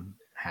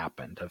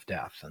happened of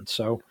death. And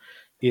so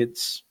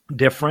it's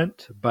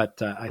different,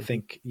 but I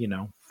think,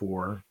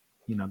 we're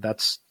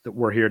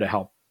here to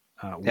help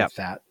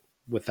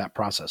with that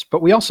process.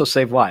 But we also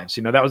save lives.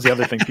 That was the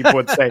other thing people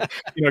would say,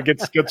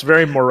 it gets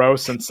very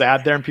morose and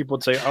sad there. And people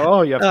would say,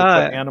 oh, you have to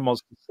put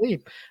animals to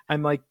sleep.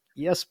 I'm like,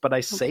 yes, but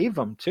I save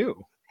them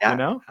too.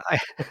 Yeah.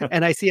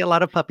 And I see a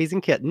lot of puppies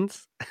and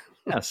kittens.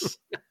 Yes.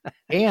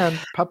 And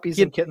puppies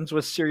and kittens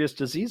with serious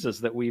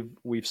diseases that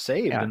we've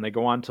saved, and they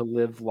go on to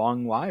live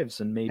long lives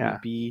and maybe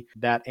be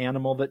that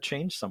animal that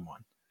changed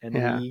someone. And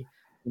we,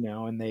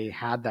 and they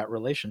had that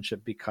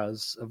relationship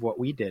because of what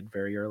we did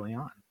very early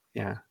on.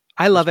 Yeah.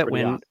 I love it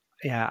when awesome.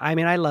 Yeah. I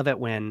mean, I love it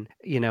when,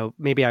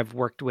 maybe I've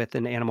worked with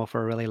an animal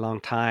for a really long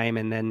time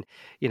and then,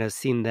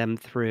 seen them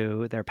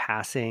through their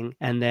passing.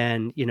 And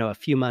then, a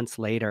few months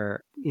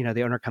later,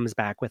 the owner comes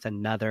back with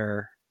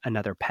another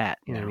pet.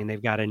 I mean,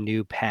 they've got a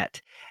new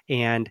pet.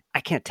 And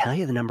I can't tell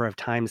you the number of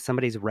times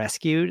somebody's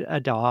rescued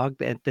a dog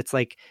that's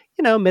like,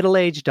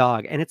 middle-aged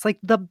dog. And it's like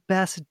the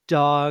best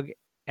dog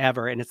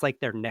ever. And it's like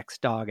their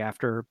next dog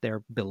after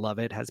their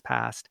beloved has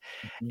passed.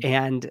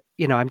 And,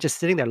 I'm just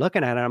sitting there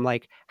looking at it. I'm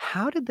like,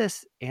 how did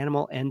this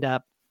animal end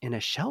up in a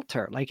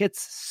shelter? Like,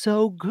 it's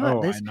so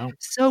good. I know.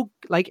 So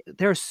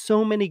there are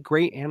so many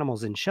great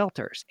animals in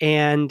shelters.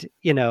 And,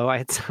 I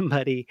had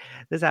somebody,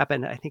 this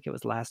happened, I think it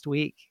was last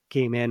week,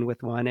 came in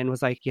with one and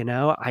was like,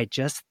 I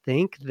just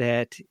think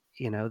that,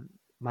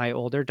 my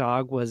older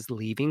dog was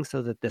leaving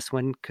so that this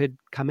one could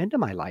come into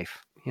my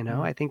life.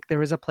 I think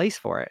there is a place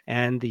for it,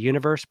 and the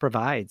universe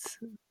provides,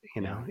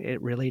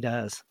 it really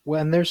does.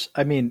 Well,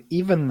 and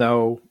even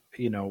though,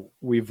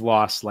 we've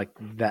lost like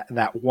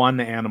that one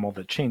animal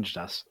that changed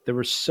us, there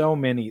were so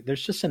many,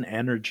 there's just an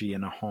energy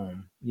in a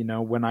home.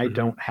 When I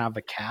don't have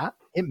a cat,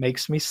 it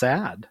makes me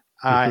sad.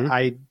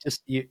 I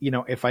just,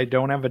 if I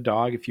don't have a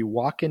dog, if you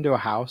walk into a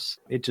house,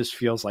 it just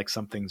feels like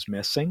something's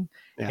missing.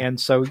 Yeah. And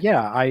so,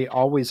 I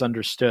always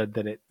understood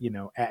that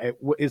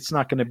it's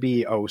not going to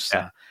be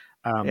Osa.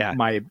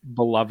 My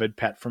beloved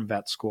pet from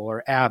vet school,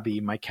 or Abby,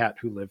 my cat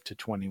who lived to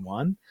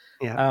 21.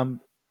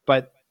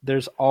 But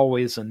there's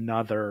always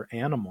another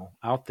animal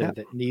out there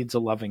that needs a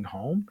loving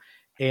home.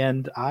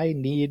 And I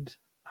need,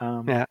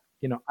 I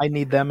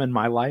need them in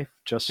my life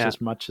just as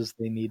much as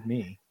they need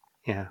me.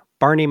 Yeah.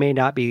 Barney may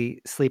not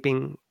be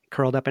sleeping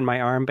curled up in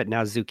my arm, but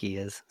now Zuki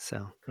is.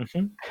 So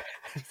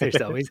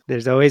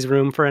there's always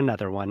room for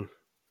another one.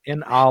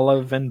 And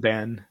Olive and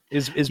Ben.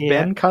 Is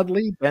Ben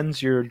cuddly?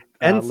 Ben's your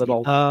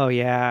little. Oh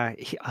yeah,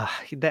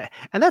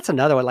 and that's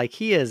another one. Like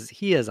he is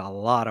a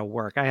lot of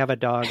work. I have a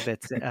dog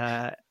that's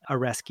a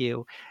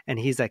rescue, and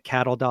he's a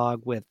cattle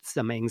dog with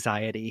some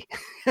anxiety,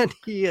 and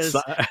he is.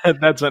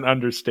 That's an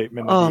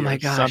understatement. Oh my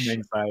gosh, some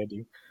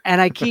anxiety.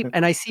 And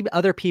I see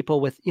other people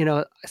with,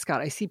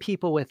 Scott, I see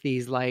people with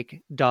these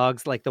like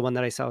dogs, like the one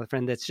that I saw with a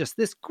friend that's just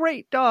this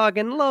great dog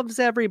and loves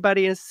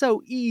everybody and is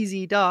so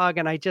easy dog.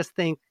 And I just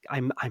think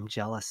I'm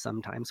jealous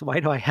sometimes.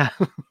 Why do I have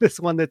this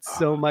one that's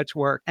so much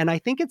work? And I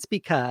think it's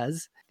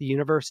because the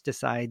universe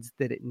decides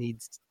that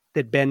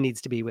Ben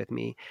needs to be with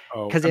me.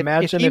 Because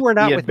imagine if he were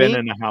not with me,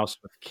 in a house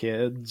with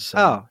kids.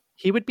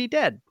 He would be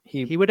dead.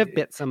 He would have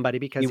bit somebody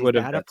because he's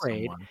that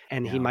afraid,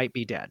 and he might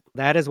be dead.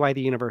 That is why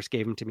the universe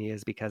gave him to me,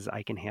 is because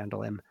I can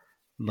handle him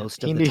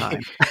most of the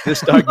time.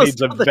 This dog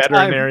needs a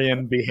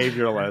veterinarian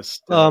behavioralist.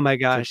 Oh my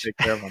gosh. To take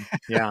care of him.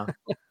 Yeah.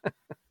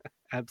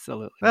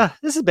 Absolutely.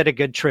 This has been a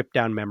good trip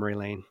down memory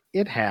lane.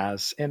 It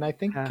has. And I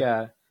think,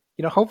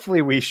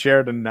 hopefully we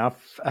shared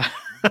enough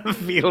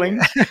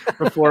feelings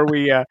before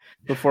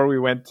we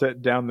went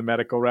down the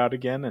medical route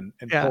again and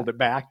pulled it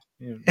back.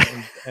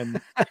 And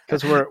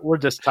because we're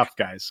just tough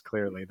guys.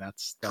 Clearly,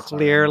 that's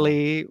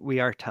clearly we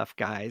are tough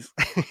guys,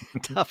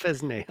 tough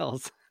as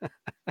nails.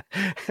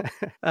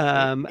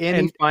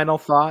 Any final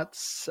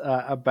thoughts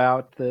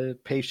about the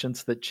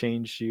patients that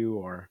changed you,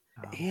 or?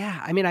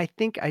 I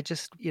think I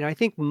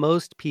think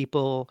most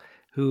people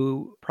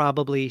who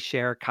probably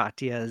share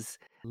Katya's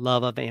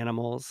love of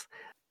animals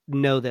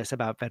know this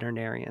about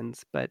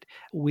veterinarians, but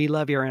we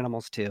love your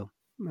animals too,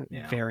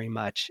 very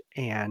much.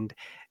 And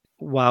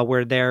while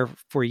we're there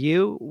for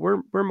you,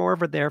 we're more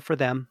of a there for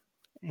them.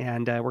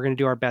 And we're going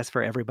to do our best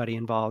for everybody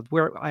involved.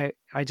 I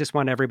just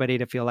want everybody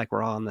to feel like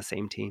we're all on the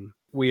same team.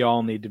 We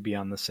all need to be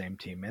on the same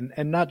team,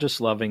 and not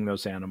just loving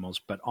those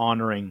animals, but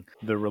honoring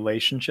the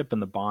relationship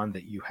and the bond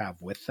that you have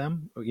with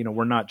them. You know,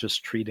 we're not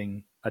just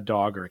treating a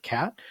dog or a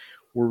cat.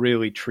 We're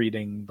really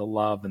treating the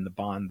love and the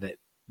bond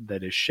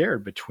that is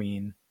shared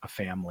between a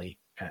family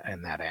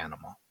and that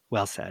animal.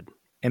 Well said.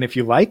 And if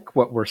you like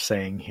what we're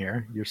saying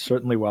here, you're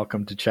certainly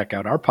welcome to check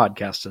out our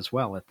podcast as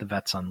well at The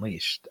Vets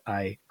Unleashed.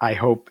 I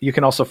hope you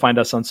can also find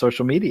us on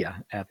social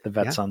media at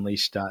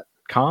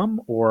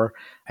thevetsunleashed.com or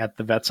at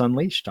The Vets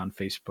Unleashed on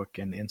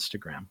Facebook and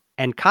Instagram.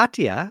 And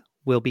Katya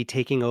will be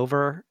taking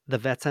over The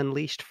Vets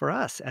Unleashed for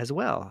us as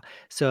well.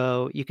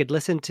 So you could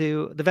listen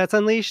to The Vets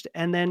Unleashed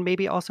and then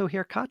maybe also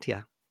hear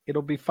Katya.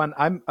 It'll be fun.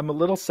 I'm a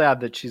little sad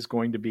that she's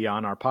going to be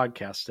on our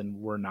podcast and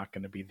we're not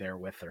going to be there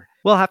with her.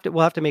 We'll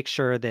have to make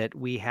sure that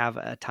we have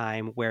a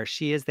time where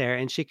she is there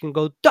and she can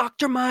go,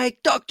 Dr. Mike,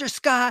 Dr.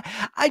 Scott,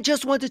 I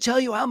just want to tell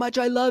you how much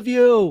I love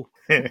you.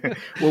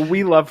 Well,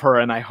 we love her,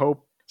 and I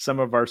hope some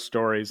of our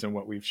stories and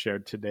what we've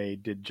shared today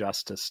did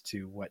justice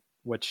to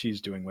what she's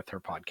doing with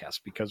her podcast,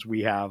 because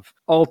we have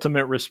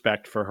ultimate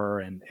respect for her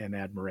and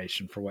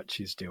admiration for what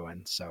she's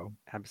doing. So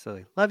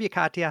absolutely. Love you,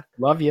 Katya.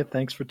 Love you.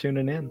 Thanks for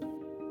tuning in.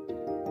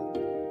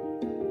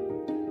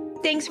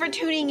 Thanks for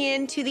tuning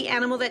in to The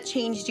Animal That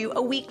Changed You,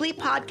 a weekly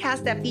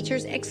podcast that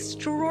features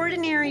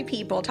extraordinary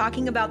people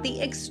talking about the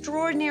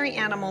extraordinary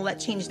animal that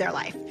changed their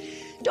life.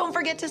 Don't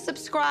forget to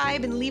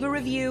subscribe and leave a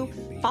review.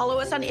 Follow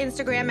us on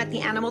Instagram at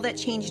The Animal That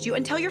Changed You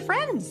and tell your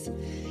friends.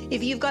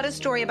 If you've got a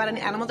story about an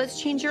animal that's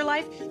changed your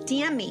life,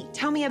 DM me,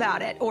 tell me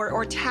about it,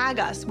 or tag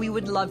us. We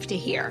would love to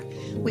hear.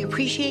 We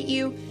appreciate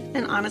you,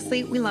 and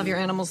honestly, we love your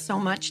animals so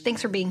much.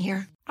 Thanks for being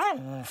here.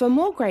 For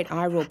more great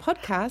iRoar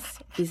podcasts,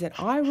 visit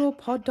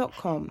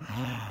iroarpod.com.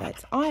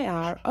 That's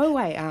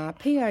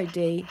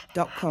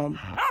IROARPOD.com.